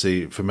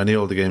DLC? For many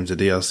older games, the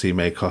DLC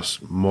may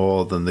cost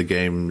more than the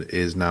game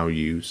is now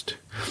used.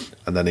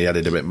 And then he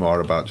added a bit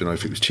more about,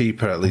 if it was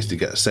cheaper, at least to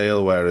get a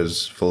sale,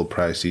 whereas full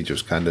price, he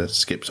just kind of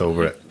skips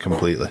over it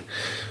completely.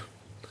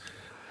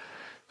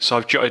 So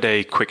I've jotted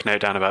a quick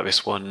note down about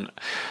this one,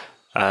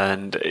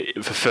 and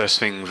the first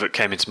thing that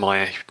came into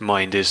my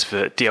mind is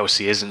that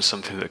DLC isn't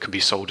something that can be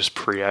sold as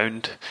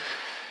pre-owned.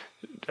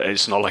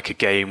 It's not like a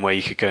game where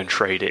you could go and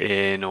trade it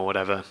in or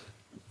whatever.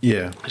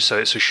 Yeah. So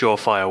it's a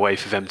surefire way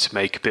for them to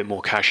make a bit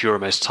more cash. You're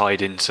almost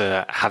tied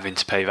into having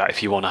to pay that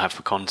if you want to have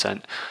the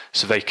content.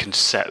 So they can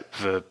set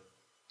the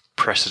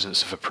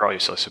precedence of the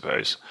price, I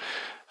suppose.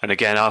 And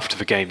again, after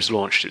the game's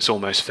launched, it's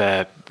almost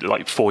their,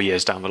 4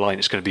 years down the line,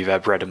 it's going to be their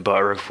bread and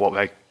butter of what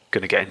they're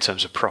going to get in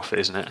terms of profit,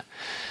 isn't it?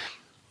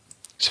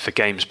 So if the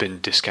game's been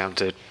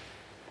discounted,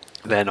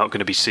 they're not going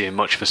to be seeing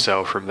much of a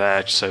sale from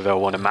there, so they'll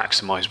want to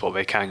maximise what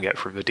they can get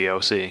from the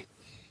DLC.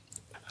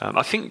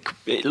 I think,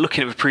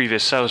 looking at the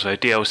previous sales, though,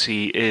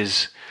 DLC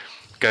is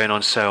going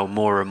on sale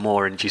more and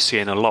more, and you're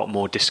seeing a lot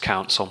more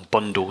discounts on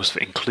bundles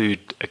that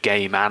include a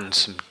game and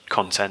some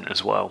content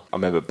as well. I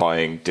remember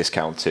buying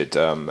discounted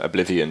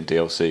Oblivion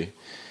DLC,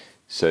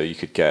 so you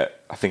could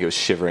get, I think it was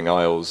Shivering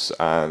Isles,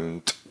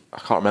 and I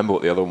can't remember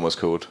what the other one was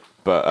called,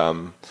 but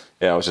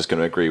I was just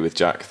going to agree with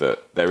Jack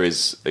that there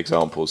is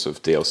examples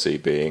of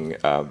DLC being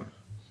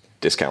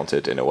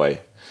discounted in a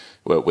way,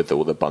 with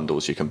all the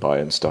bundles you can buy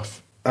and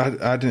stuff.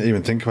 I didn't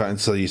even think about it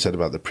until you said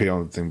about the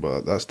pre-owned thing,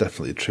 but that's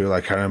definitely true.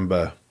 I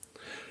remember,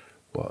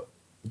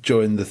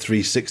 during the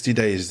 360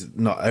 days,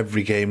 not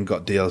every game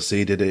got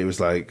DLC, did it? It was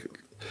like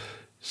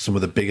some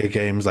of the bigger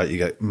games, like you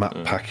get map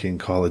packing,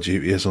 Call of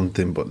Duty or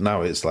something, but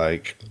now it's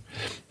like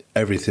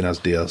everything has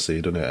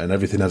DLC, doesn't it? And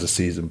everything has a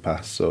season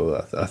pass.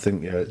 So I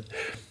think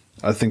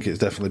it's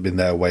definitely been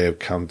their way of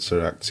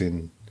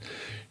counteracting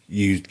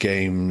used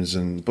games.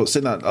 But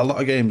seeing that a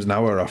lot of games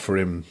now are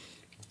offering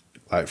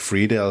like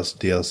free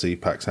DLC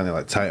packs, and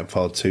like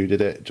Titanfall 2 did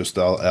it, just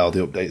all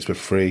the updates were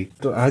free.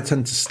 I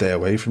tend to stay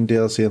away from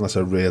DLC unless I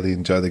really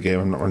enjoy the game.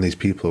 I'm not one of these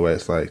people where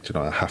it's like,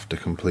 I have to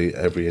complete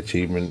every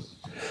achievement.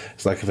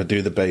 It's like if I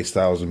do the base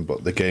 1,000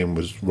 but the game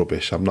was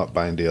rubbish, I'm not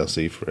buying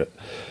DLC for it.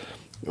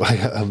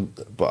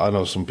 But I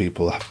know some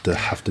people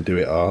have to do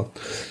it all.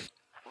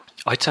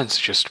 I tend to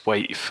just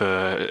wait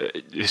for,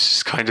 this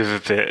is kind of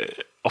a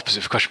bit opposite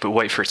of the question, but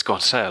wait for it to go on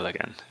sale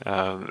again.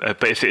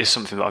 But if it is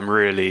something that I'm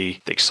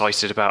really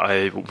excited about,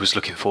 I was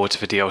looking forward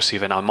to the DLC,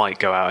 then I might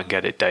go out and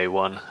get it day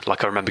one.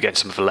 Like I remember getting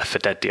some of the Left 4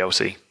 Dead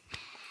DLC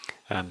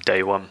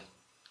day one.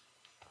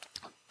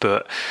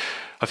 But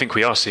I think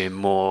we are seeing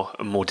more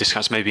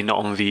discounts, maybe not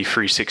on the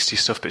 360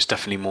 stuff, but it's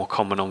definitely more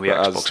common on the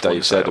Xbox One. As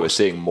Dave said, we're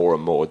seeing more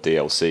and more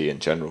DLC in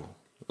general.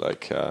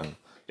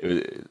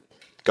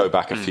 Go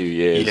back a few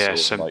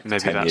years, so like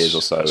maybe 10 years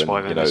or so,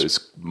 and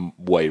it's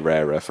way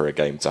rarer for a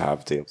game to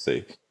have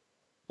DLC.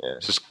 Yeah.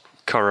 It's just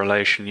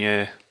correlation,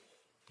 yeah.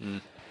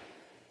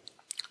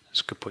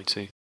 That's a good point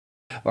too.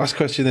 Last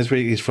question this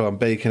week is from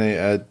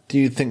Baconator. Do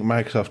you think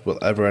Microsoft will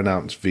ever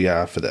announce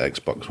VR for the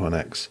Xbox One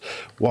X?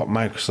 What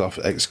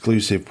Microsoft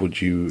exclusive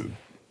would you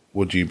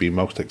be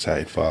most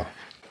excited for?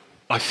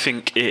 I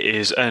think it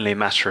is only a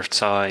matter of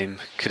time,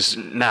 because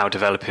now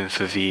developing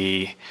for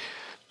the...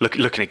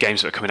 Looking at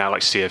games that are coming out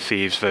like Sea of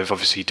Thieves, they've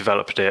obviously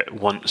developed it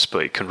once,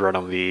 but it can run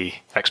on the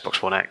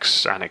Xbox One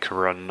X, and it can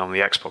run on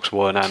the Xbox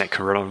One, and it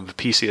can run on the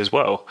PC as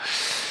well.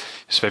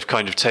 So they've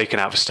kind of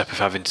taken out the step of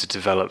having to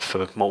develop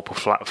for multiple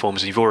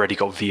platforms, and you've already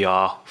got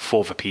VR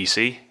for the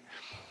PC.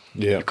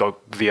 Yeah. You've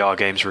got VR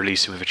games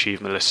releasing with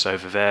achievement lists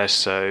over there,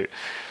 so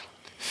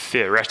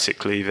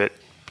theoretically that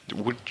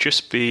would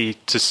just be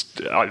this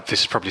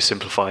is probably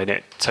simplifying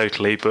it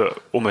totally,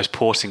 but almost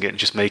porting it and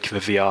just making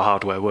the VR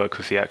hardware work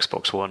with the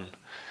Xbox One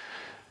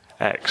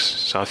X.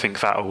 So I think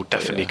that will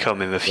definitely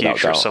come in the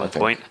future at some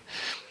point.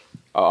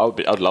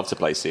 I'd love to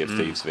play Sea of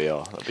Thieves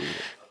VR. That'd be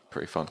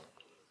pretty fun.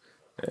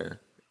 Yeah.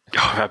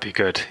 Oh, that'd be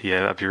good.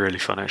 Yeah, that'd be really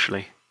fun,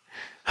 actually.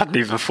 Hadn't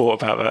even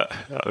thought about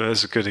that.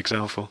 That's a good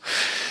example.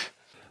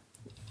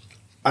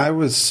 I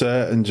was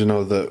certain,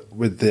 that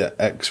with the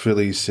X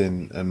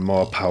releasing and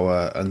more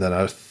power, and then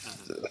I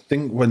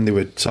think when they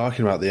were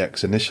talking about the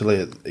X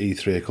initially at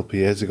E3 a couple of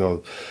years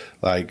ago,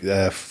 like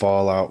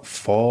Fallout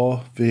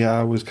 4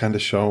 VR was kind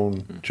of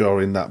shown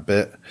during that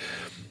bit,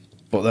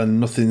 but then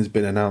nothing's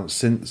been announced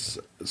since.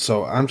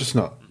 So I'm just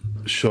not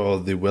sure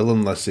they will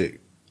unless it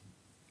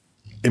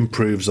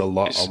improves a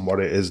lot on what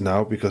it is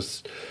now,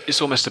 because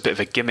it's almost a bit of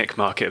a gimmick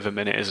market at the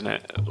minute, isn't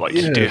it? Like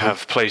you do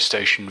have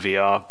PlayStation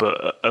VR,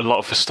 but a lot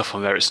of the stuff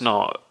on there, it's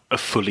not a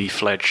fully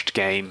fledged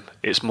game.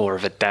 It's more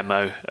of a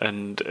demo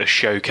and a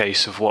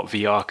showcase of what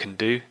VR can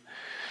do.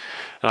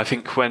 And I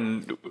think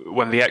when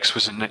the X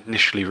was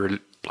initially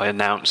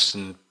announced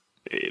and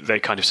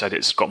they kind of said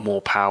it's got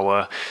more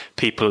power,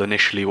 people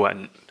initially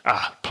went,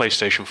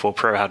 PlayStation 4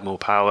 Pro had more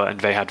power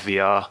and they had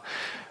VR.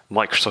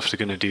 Microsoft are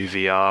going to do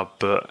VR,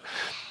 but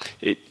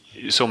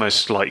it's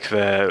almost like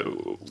they're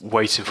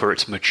waiting for it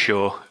to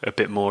mature a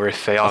bit more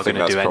if they are going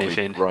to do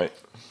anything. Right.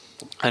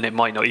 And it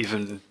might not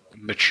even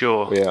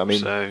mature. Yeah, I mean,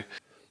 so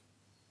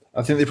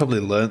I think they probably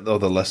learnt the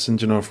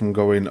lessons, from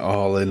going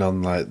all in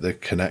on like the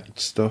Kinect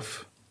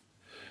stuff,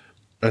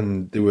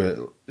 and they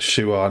were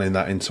shoehorning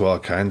that into all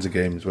kinds of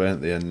games,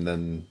 weren't they? And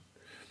then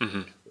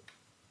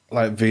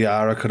like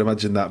VR, I could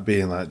imagine that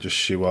being like just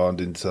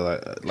shoehorned into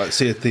like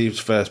Sea of Thieves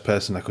first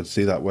person. I could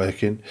see that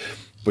working.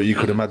 But you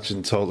could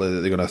imagine totally that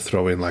they're going to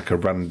throw in like a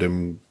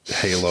random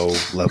Halo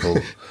level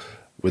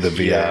with a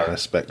VR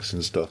aspects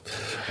and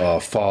stuff. Or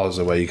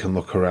Forza where you can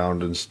look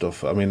around and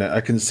stuff. I mean, I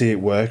can see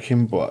it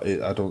working, but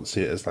I don't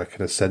see it as like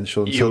an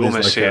essential. You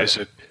almost see it as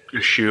a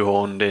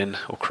shoehorned in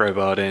or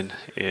crowbarred in.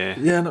 Yeah.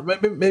 Yeah, no,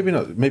 maybe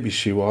not. Maybe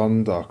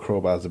shoehorned or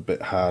crowbar's a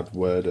bit hard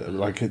word.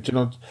 Like, I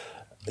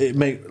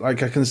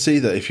can see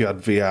that if you had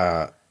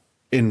VR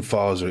in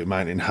Forza, it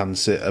might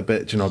enhance it a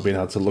bit, being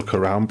able to look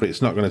around, but it's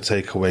not going to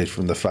take away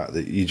from the fact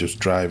that you're just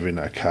driving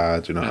a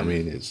car, do you know what I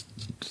mean? It's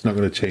not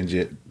going to change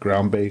it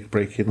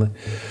groundbreakingly.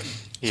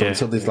 So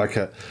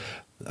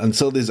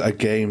until there's a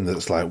game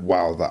that's like,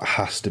 wow, that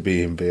has to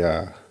be in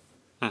VR,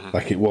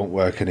 like it won't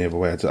work any other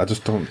way. I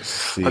just don't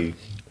see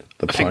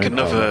the point. I think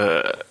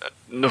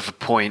another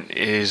point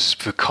is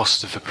the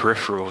cost of the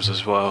peripherals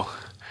as well.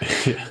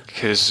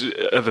 Because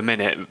at the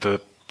minute, the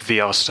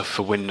VR stuff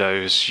for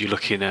Windows, you're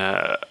looking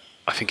at,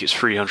 I think it's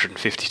 £350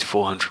 to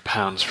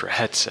 £400 for a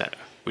headset,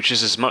 which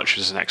is as much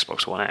as an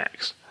Xbox One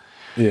X.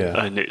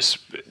 Yeah. And it's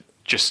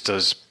just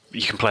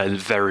you can play a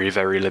very,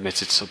 very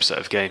limited subset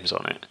of games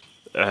on it.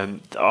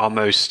 Our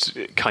most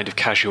kind of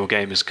casual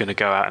gamer is going to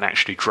go out and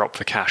actually drop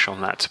the cash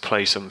on that to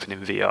play something in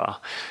VR.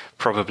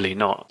 Probably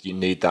not. You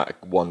need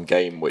that one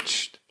game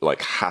which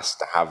like has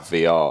to have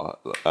VR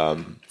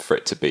for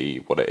it to be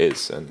what it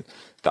is, and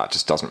that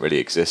just doesn't really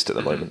exist at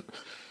the moment.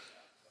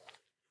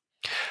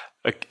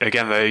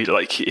 Again, though,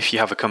 like if you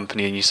have a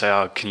company and you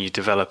say, can you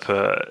develop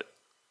a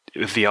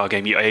VR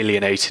game, you're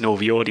alienating all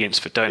the audience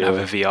that don't have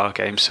a VR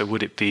game. So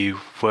would it be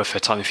worth their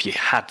time if you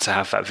had to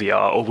have that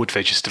VR, or would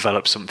they just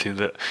develop something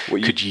that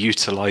could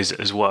utilise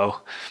it as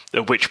well?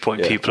 At which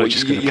point people are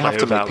just going to play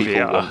without VR. You have to make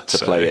people want to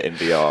play it in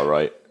VR,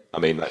 right? I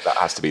mean, that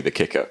has to be the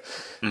kicker,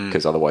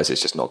 because otherwise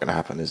it's just not going to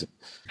happen, is it?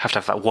 Have to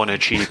have that one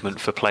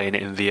achievement for playing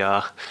it in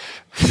VR.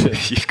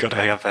 You've got to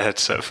have a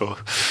headset for.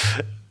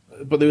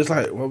 But there was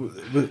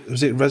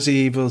was it Resident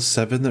Evil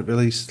 7 that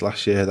released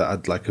last year that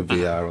had like a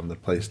VR on the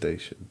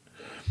PlayStation?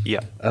 Yeah.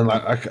 And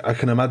like I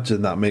can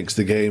imagine that makes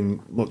the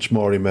game much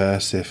more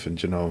immersive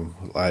and,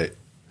 like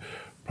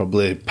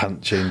probably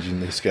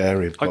pant-changingly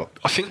scary. But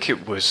I think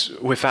it was,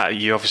 with that,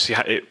 you obviously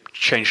it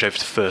changed over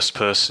to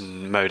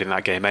first-person mode in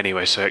that game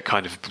anyway, so it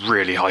kind of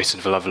really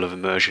heightened the level of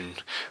immersion.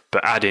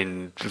 But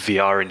adding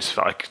VR into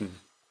that,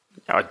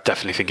 I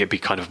definitely think it'd be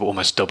kind of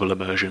almost double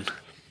immersion.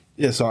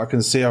 Yeah, so I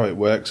can see how it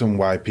works and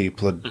why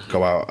people would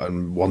go out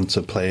and want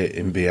to play it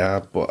in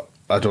VR, but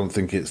I don't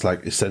think it's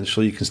like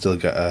essential. You can still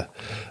get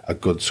a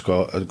good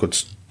score, a good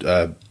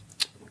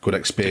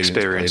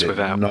experience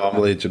without.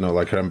 Normally,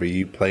 like I remember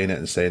you playing it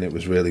and saying it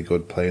was really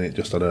good playing it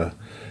just on a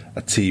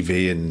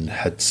TV and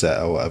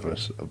headset or whatever,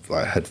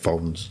 like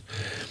headphones.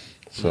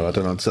 So I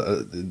don't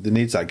know. There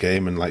needs that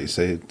game, and like you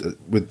say,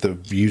 with the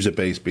user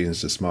base being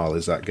so small,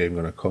 is that game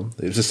going to come?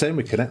 It was the same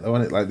with Kinect, though,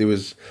 wasn't it? Like there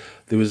was.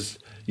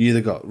 You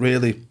either got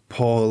really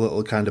poor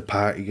little kind of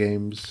party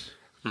games,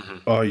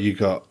 or you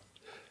got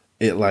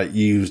it like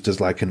used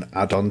as like an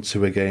add-on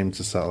to a game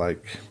to sort of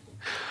like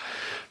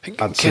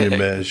add some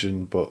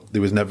immersion. But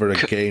there was never a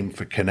game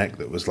for Kinect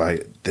that was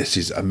like, this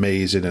is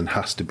amazing and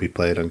has to be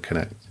played on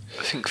Kinect.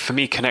 I think for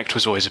me, Kinect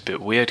was always a bit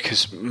weird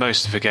because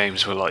most of the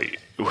games were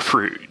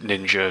Fruit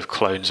Ninja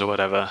clones or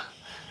whatever.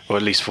 or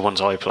at least for ones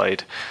I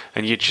played,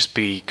 and you'd just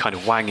be kind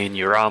of wanging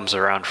your arms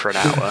around for an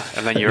hour,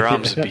 and then your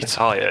arms would be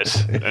tired,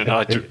 and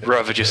I'd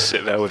rather just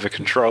sit there with a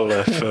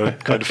controller for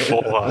kind of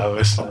 4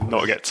 hours and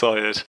not get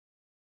tired.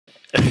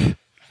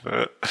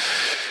 But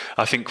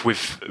I think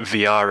with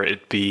VR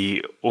it'd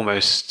be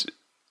almost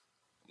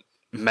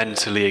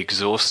mentally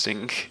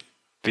exhausting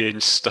being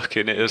stuck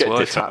in it as well,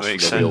 if that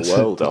makes sense. Real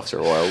world after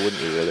a while,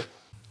 wouldn't you, really?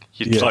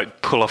 You'd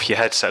like pull off your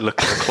headset,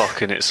 look at the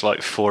clock, and it's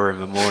like 4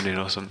 a.m.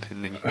 or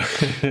something, and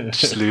you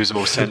just lose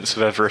all sense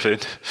of everything.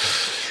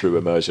 True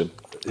immersion.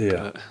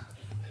 Yeah.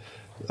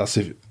 That's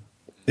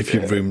if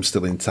your room's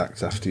still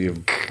intact after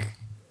you've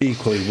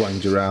equally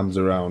wanged your arms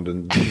around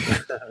and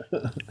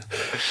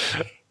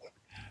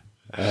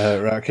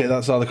right, okay,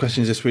 that's all the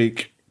questions this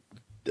week.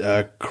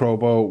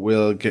 Crowbo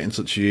will get in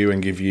touch with you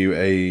and give you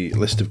a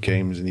list of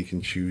games, and you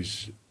can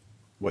choose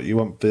what you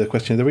want for the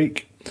question of the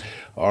week.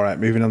 All right,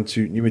 moving on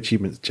to new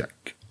achievements,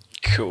 Jack.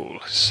 Cool.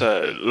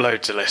 So,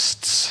 loads of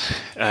lists.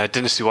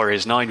 Dynasty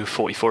Warriors 9 with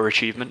 44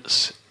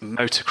 achievements.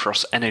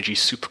 Motocross Energy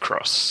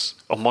Supercross.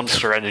 Or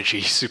Monster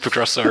Energy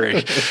Supercross,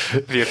 sorry.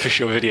 The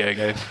official video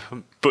game.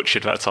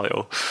 Butchered that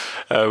title.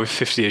 With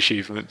 50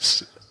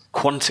 achievements.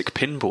 Quantic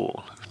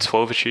Pinball,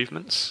 12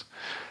 achievements.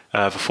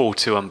 The Fall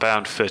 2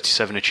 Unbound,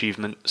 37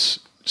 achievements.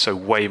 So,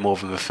 way more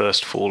than the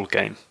first Fall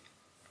game.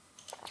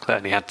 That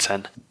only had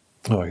 10.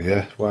 Oh,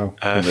 yeah, wow.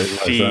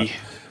 Fee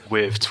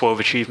with 12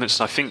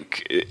 achievements. And I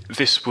think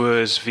this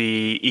was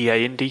the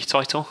EA Indie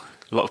title.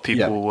 A lot of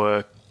people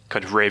were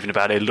kind of raving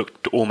about it. It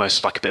looked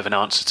almost like a bit of an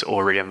answer to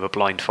Ori and the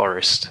Blind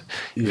Forest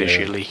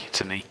visually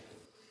to me.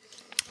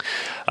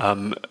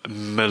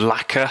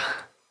 Malacca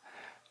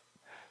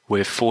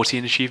with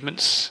 14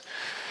 achievements.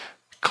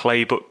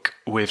 Claybook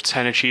with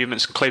 10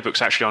 achievements.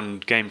 Claybook's actually on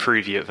Game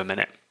Preview at the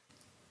minute.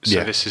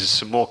 So this is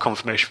some more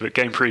confirmation that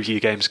Game Preview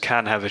games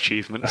can have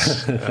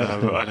achievements.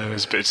 I know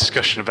there's a bit of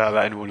discussion about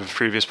that in one of the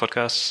previous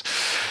podcasts.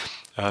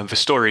 The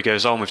story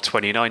goes on with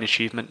 29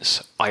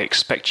 achievements. I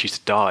Expect You to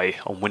Die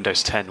on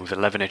Windows 10 with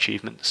 11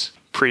 achievements.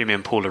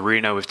 Premium Pool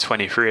Arena with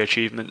 23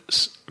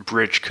 achievements.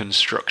 Bridge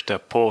Constructor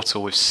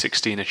Portal with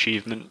 16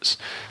 achievements.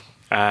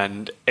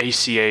 And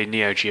ACA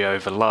Neo Geo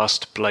The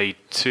Last Blade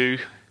 2.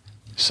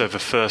 So the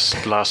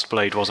first Last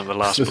Blade wasn't the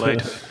last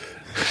Blade.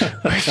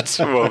 With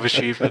 12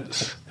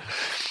 achievements.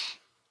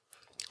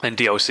 And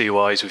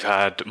DLC-wise, we've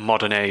had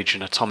Modern Age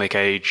and Atomic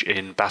Age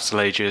in Battle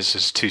Ages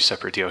as 2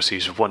 separate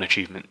DLCs with 1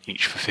 achievement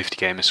each for 50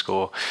 gamer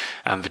score,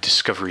 and the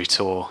Discovery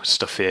Tour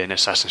stuff in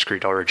Assassin's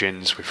Creed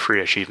Origins with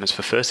 3 achievements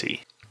for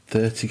 30.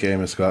 30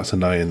 gamer score, that's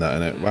annoying, that,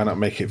 isn't it? Why not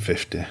make it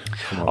 50?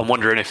 I'm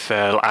wondering if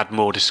they'll add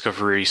more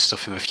Discovery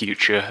stuff in the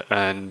future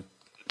and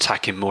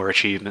tack in more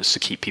achievements to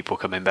keep people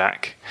coming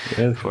back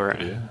for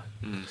it. Yeah.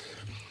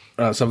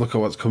 Right, let's have a look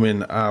at what's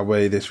coming our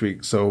way this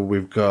week. So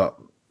we've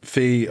got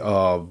Fee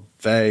or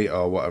Vey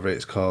or whatever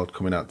it's called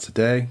coming out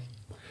today.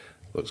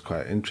 Looks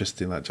quite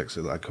interesting. Like Jack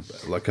said,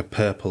 like a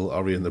purple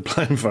Ori and the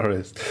Blind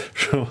Forest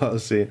from what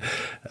I've seen.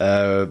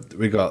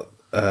 We got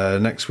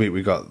next week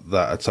we got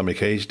that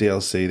Atomic Age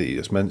DLC that you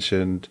just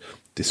mentioned.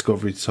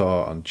 Discovery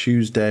Tour on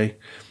Tuesday.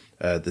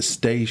 The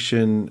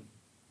Station,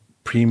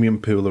 Premium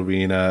Pool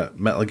Arena,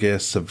 Metal Gear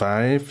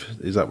Survive.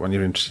 Is that one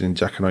you're interested in,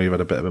 Jack? I know you've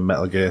had a bit of a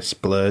Metal Gear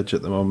splurge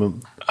at the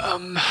moment.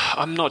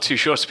 I'm not too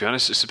sure, to be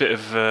honest. It's a bit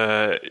of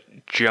a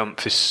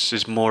jump. This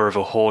is more of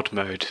a horde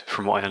mode,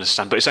 from what I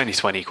understand. But it's only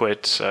 20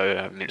 quid,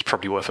 so it's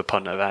probably worth a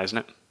punt at that, isn't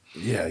it?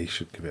 Yeah, you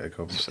should give it a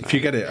go. So, if you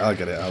get it, I'll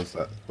get it. How's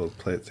that? We'll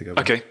play it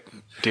together. Okay,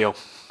 deal.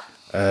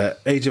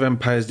 Age of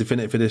Empires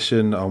Definitive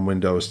Edition on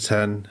Windows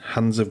 10.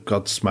 Hands of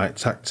God Smite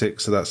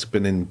Tactics. So that's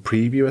been in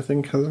preview, I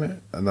think, hasn't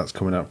it? And that's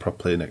coming out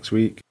properly next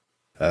week.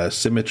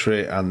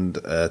 Symmetry and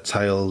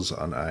Tiles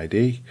on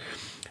ID.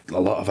 A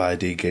lot of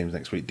ID games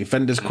next week.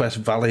 Defender's Quest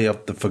Valley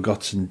of the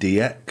Forgotten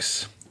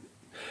DX.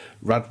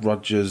 Rad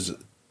Rogers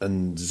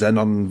and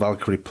Xenon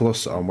Valkyrie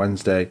Plus on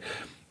Wednesday.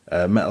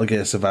 Metal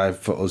Gear Survive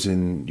for us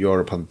in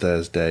Europe on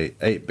Thursday.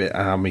 8-Bit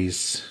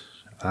Armies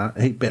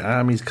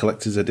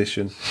Collector's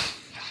Edition.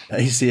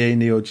 ACA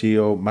Neo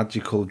Geo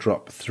Magical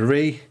Drop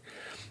 3.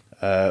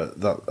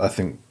 That I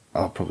think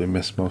I'll probably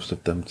miss most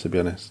of them, to be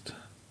honest.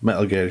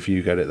 Metal Gear, if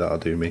you get it, that'll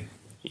do me.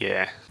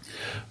 Yeah.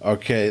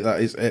 Okay,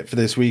 that is it for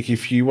this week.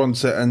 If you want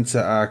to enter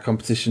our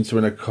competition to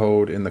win a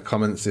code in the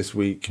comments this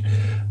week,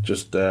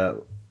 just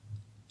tell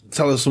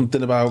us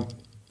something about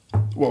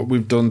what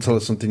we've done. Tell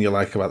us something you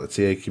like about the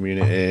TA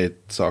community.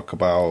 Talk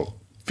about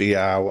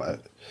VR.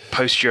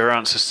 Post your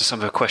answers to some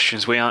of the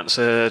questions we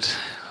answered.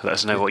 Let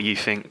us know what you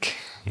think.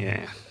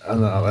 Yeah.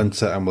 And I'll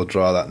enter and we'll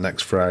draw that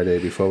next Friday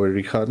before we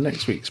record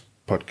next week's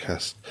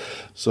podcast.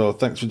 So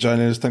thanks for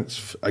joining us.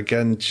 Thanks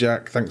again,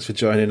 Jack. Thanks for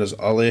joining us,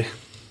 Ollie.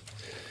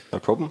 No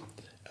problem.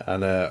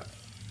 And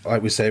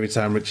like we say every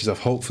time Rich is off,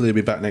 hopefully he'll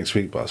be back next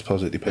week, but I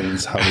suppose it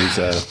depends how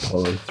his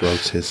pollen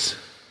throat is.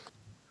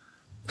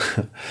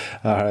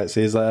 All right,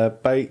 see you later.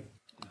 Bye.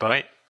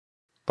 Bye.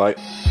 Bye.